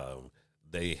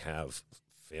 They have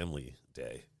Family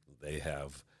Day. They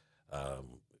have,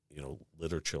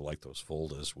 literature like those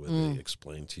folders where they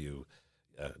explain to you,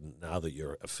 now that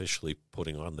you're officially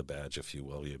putting on the badge, if you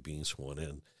will, you're being sworn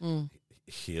in,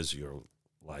 here's your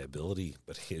liability,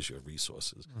 but here's your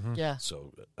resources. Mm-hmm. Yeah.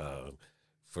 So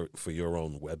for your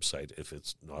own website, if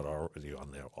it's not already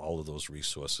on there, all of those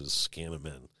resources, scan them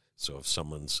in. So if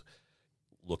someone's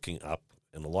looking up,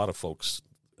 and a lot of folks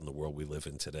in the world we live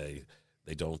in today,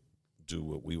 they don't do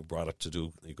what we were brought up to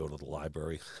do. You go to the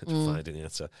library to find an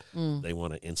answer. They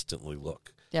want to instantly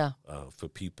look. Yeah. For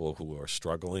people who are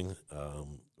struggling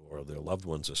or their loved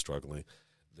ones are struggling,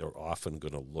 they're often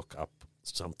going to look up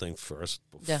something first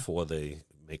before they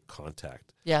make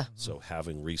contact. Yeah. So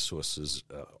having resources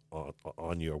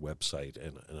on your website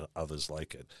and others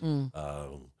like it,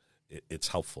 it's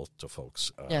helpful to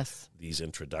folks. Yes. These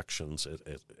introductions,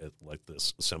 like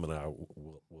this seminar,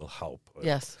 will help.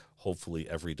 Yes. Hopefully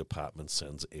every department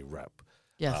sends a rep.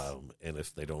 Yes. And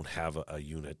if they don't have a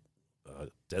unit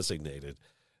designated,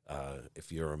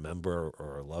 if you're a member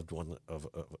or a loved one of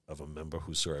a member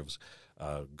who serves,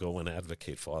 go and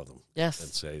advocate for them. Yes. And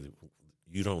say,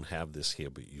 you don't have this here,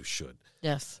 but you should.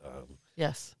 Yes.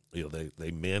 Yes.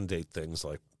 They mandate things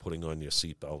like putting on your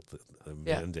seatbelt,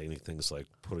 mandating things like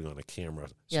putting on a camera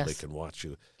so they can watch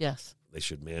you. Yes. They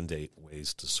should mandate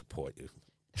ways to support you.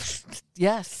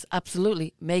 Yes,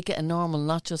 absolutely. Make it a normal,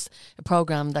 not just a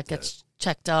program that gets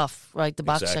checked off, right? The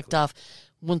box checked off.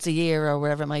 once a year or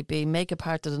whatever it might be, make it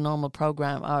part of the normal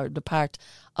program or the part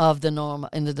of the norm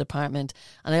in the department.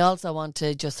 And I also want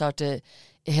to just sort of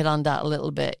hit on that a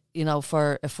little bit, you know,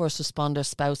 for a first responder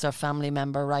spouse or family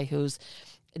member, right, who's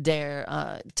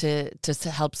there to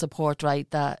help support, right,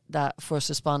 that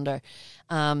first responder.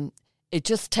 It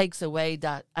just takes away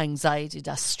that anxiety,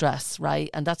 that stress, right?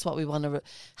 And that's what we want to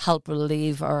help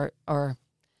relieve or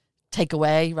take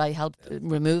away, right? Help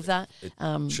remove that.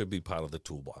 It should be part of the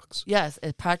toolbox. Yes,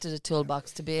 it's part of the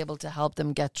toolbox to be able to help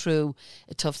them get through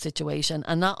a tough situation.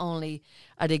 And not only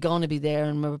are they going to be there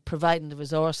and we're providing the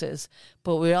resources,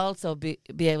 but we'll also be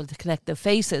able to connect the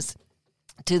faces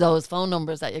to those phone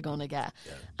numbers that you're going to get.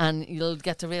 Yeah. And you'll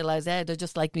get to realise, they're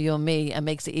just like you and me, and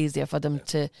makes it easier for them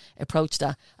to approach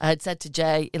that. I had said to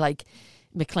Jay, like,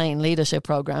 McLean Leadership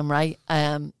Programme, right?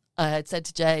 I had said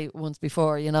to Jay once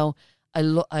before, you know,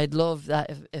 I'd love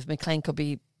that if McLean could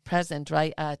be present,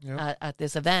 right, at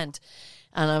this event.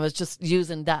 And I was just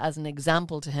using that as an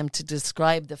example to him to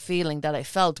describe the feeling that I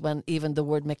felt when even the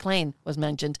word McLean was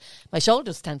mentioned. My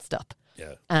shoulders tensed up.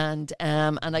 Yeah. And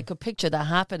I could picture that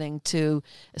happening to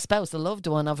a spouse, a loved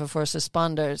one of a first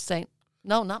responder, saying,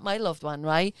 no, not my loved one,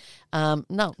 right? No,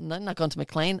 I'm not going to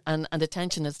McLean. And the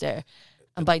tension is there.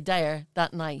 And by there,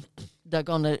 that night, they're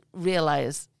going to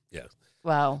realise,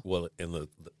 wow. Well, and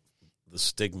the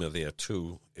stigma there,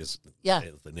 too, is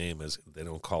the name is, they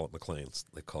don't call it McLean's,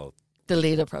 they call it the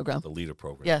Leader Program. The Leader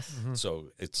Program. Yes. Mm-hmm. So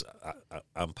it's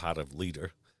I'm part of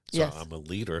Leader. So yes. I'm a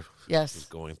leader. Yes. Who's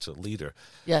going to Leader.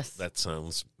 Yes. That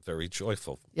sounds very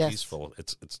joyful, yes. peaceful.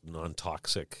 It's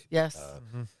non-toxic. Yes.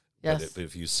 Yes. But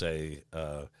if you say,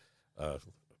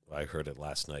 I heard it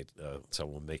last night,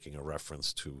 someone making a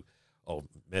reference to,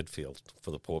 Medfield,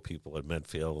 for the poor people at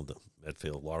Medfield, the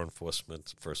Medfield law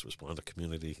enforcement, first responder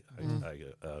community. Mm-hmm.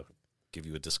 I give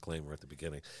you a disclaimer at the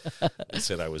beginning. I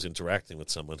said I was interacting with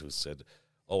someone who said,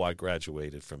 I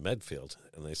graduated from Medfield.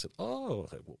 And they said,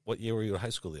 what year were you in high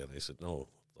school there? And they said, no,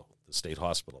 the state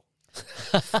hospital.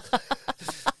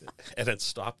 And it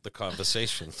stopped the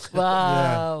conversation.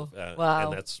 Wow. Wow.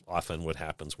 And that's often what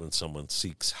happens when someone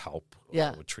seeks help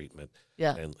with treatment.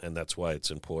 Yeah. And that's why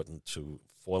it's important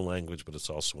for language, but it's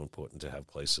also important to have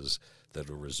places that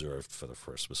are reserved for the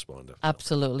first responder.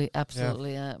 Absolutely.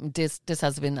 Yeah. This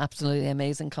has been absolutely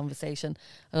amazing conversation.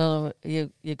 I don't know,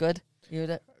 you good?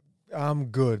 I'm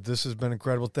good. This has been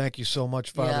incredible. Thank you so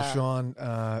much, Father Sean,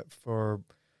 for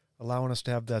allowing us to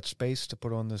have that space to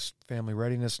put on this family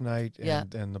readiness night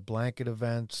and the blanket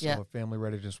events, so a family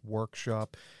readiness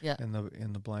workshop, and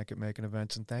the blanket making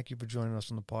events. And thank you for joining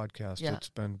us on the podcast. It's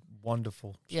been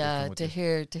wonderful. To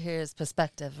hear his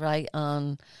perspective, right,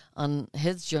 on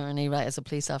his journey, right, as a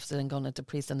police officer and going into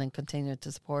priest and then continue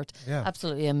to support. Yeah.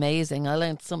 Absolutely amazing. I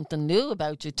learned something new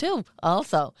about you too,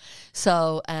 also.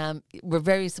 So we're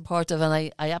very supportive, and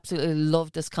I absolutely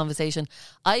love this conversation.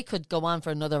 I could go on for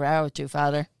another hour or two,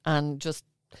 Father, and just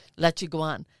let you go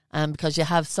on, because you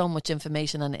have so much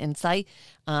information and insight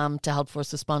to help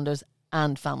first responders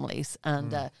and families,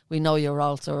 and we know you're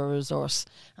also a resource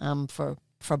for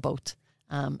both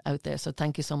out there. So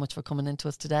thank you so much for coming into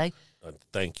us today.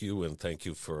 Thank you, and thank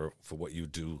you for what you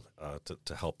do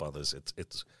to help others.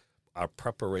 It's our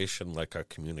preparation, like our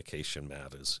communication,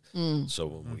 matters. So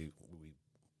when we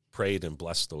prayed and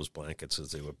blessed those blankets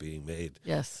as they were being made,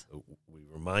 yes, we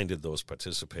reminded those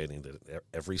participating that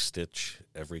every stitch,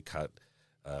 every cut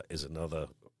is another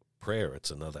prayer.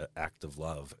 It's another act of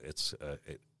love.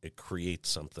 It creates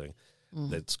something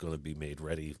that's going to be made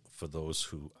ready for those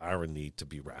who are in need to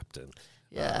be wrapped in.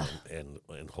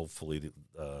 And hopefully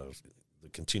the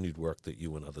continued work that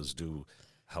you and others do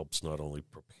helps not only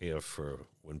prepare for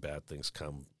when bad things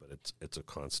come, but it's a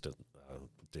constant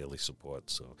daily support.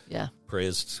 So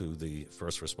prayers to the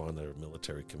first responder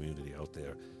military community out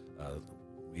there.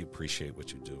 We appreciate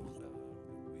what you do.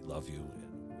 We love you,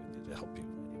 and we're here to help you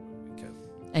any way we can.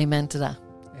 Amen to that.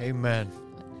 Amen.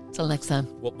 Till next time.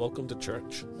 Well, welcome to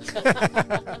church.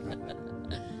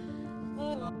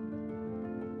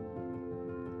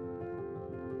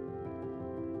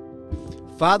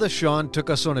 Father Sean took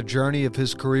us on a journey of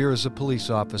his career as a police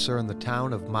officer in the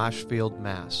town of Marshfield,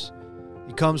 Mass.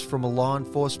 He comes from a law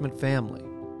enforcement family.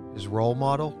 His role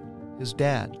model, his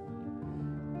dad.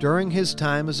 During his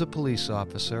time as a police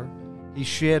officer, he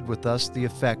shared with us the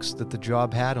effects that the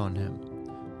job had on him,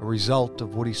 a result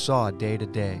of what he saw day to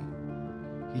day.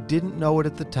 He didn't know it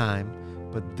at the time,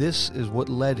 but this is what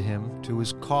led him to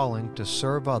his calling to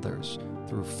serve others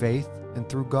through faith and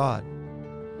through God.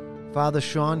 Father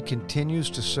Sean continues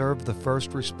to serve the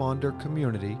first responder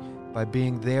community by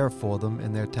being there for them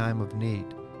in their time of need.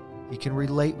 He can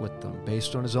relate with them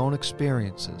based on his own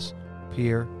experiences,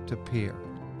 peer to peer.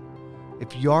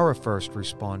 If you're a first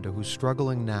responder who's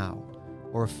struggling now,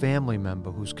 or a family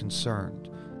member who's concerned,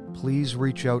 please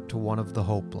reach out to one of the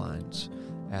Hope Lines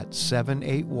at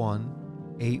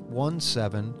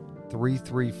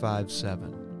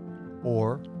 781-817-3357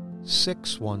 or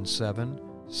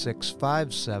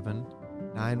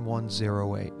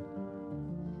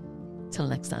 617-657-9108. Till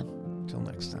next time. Till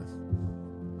next time.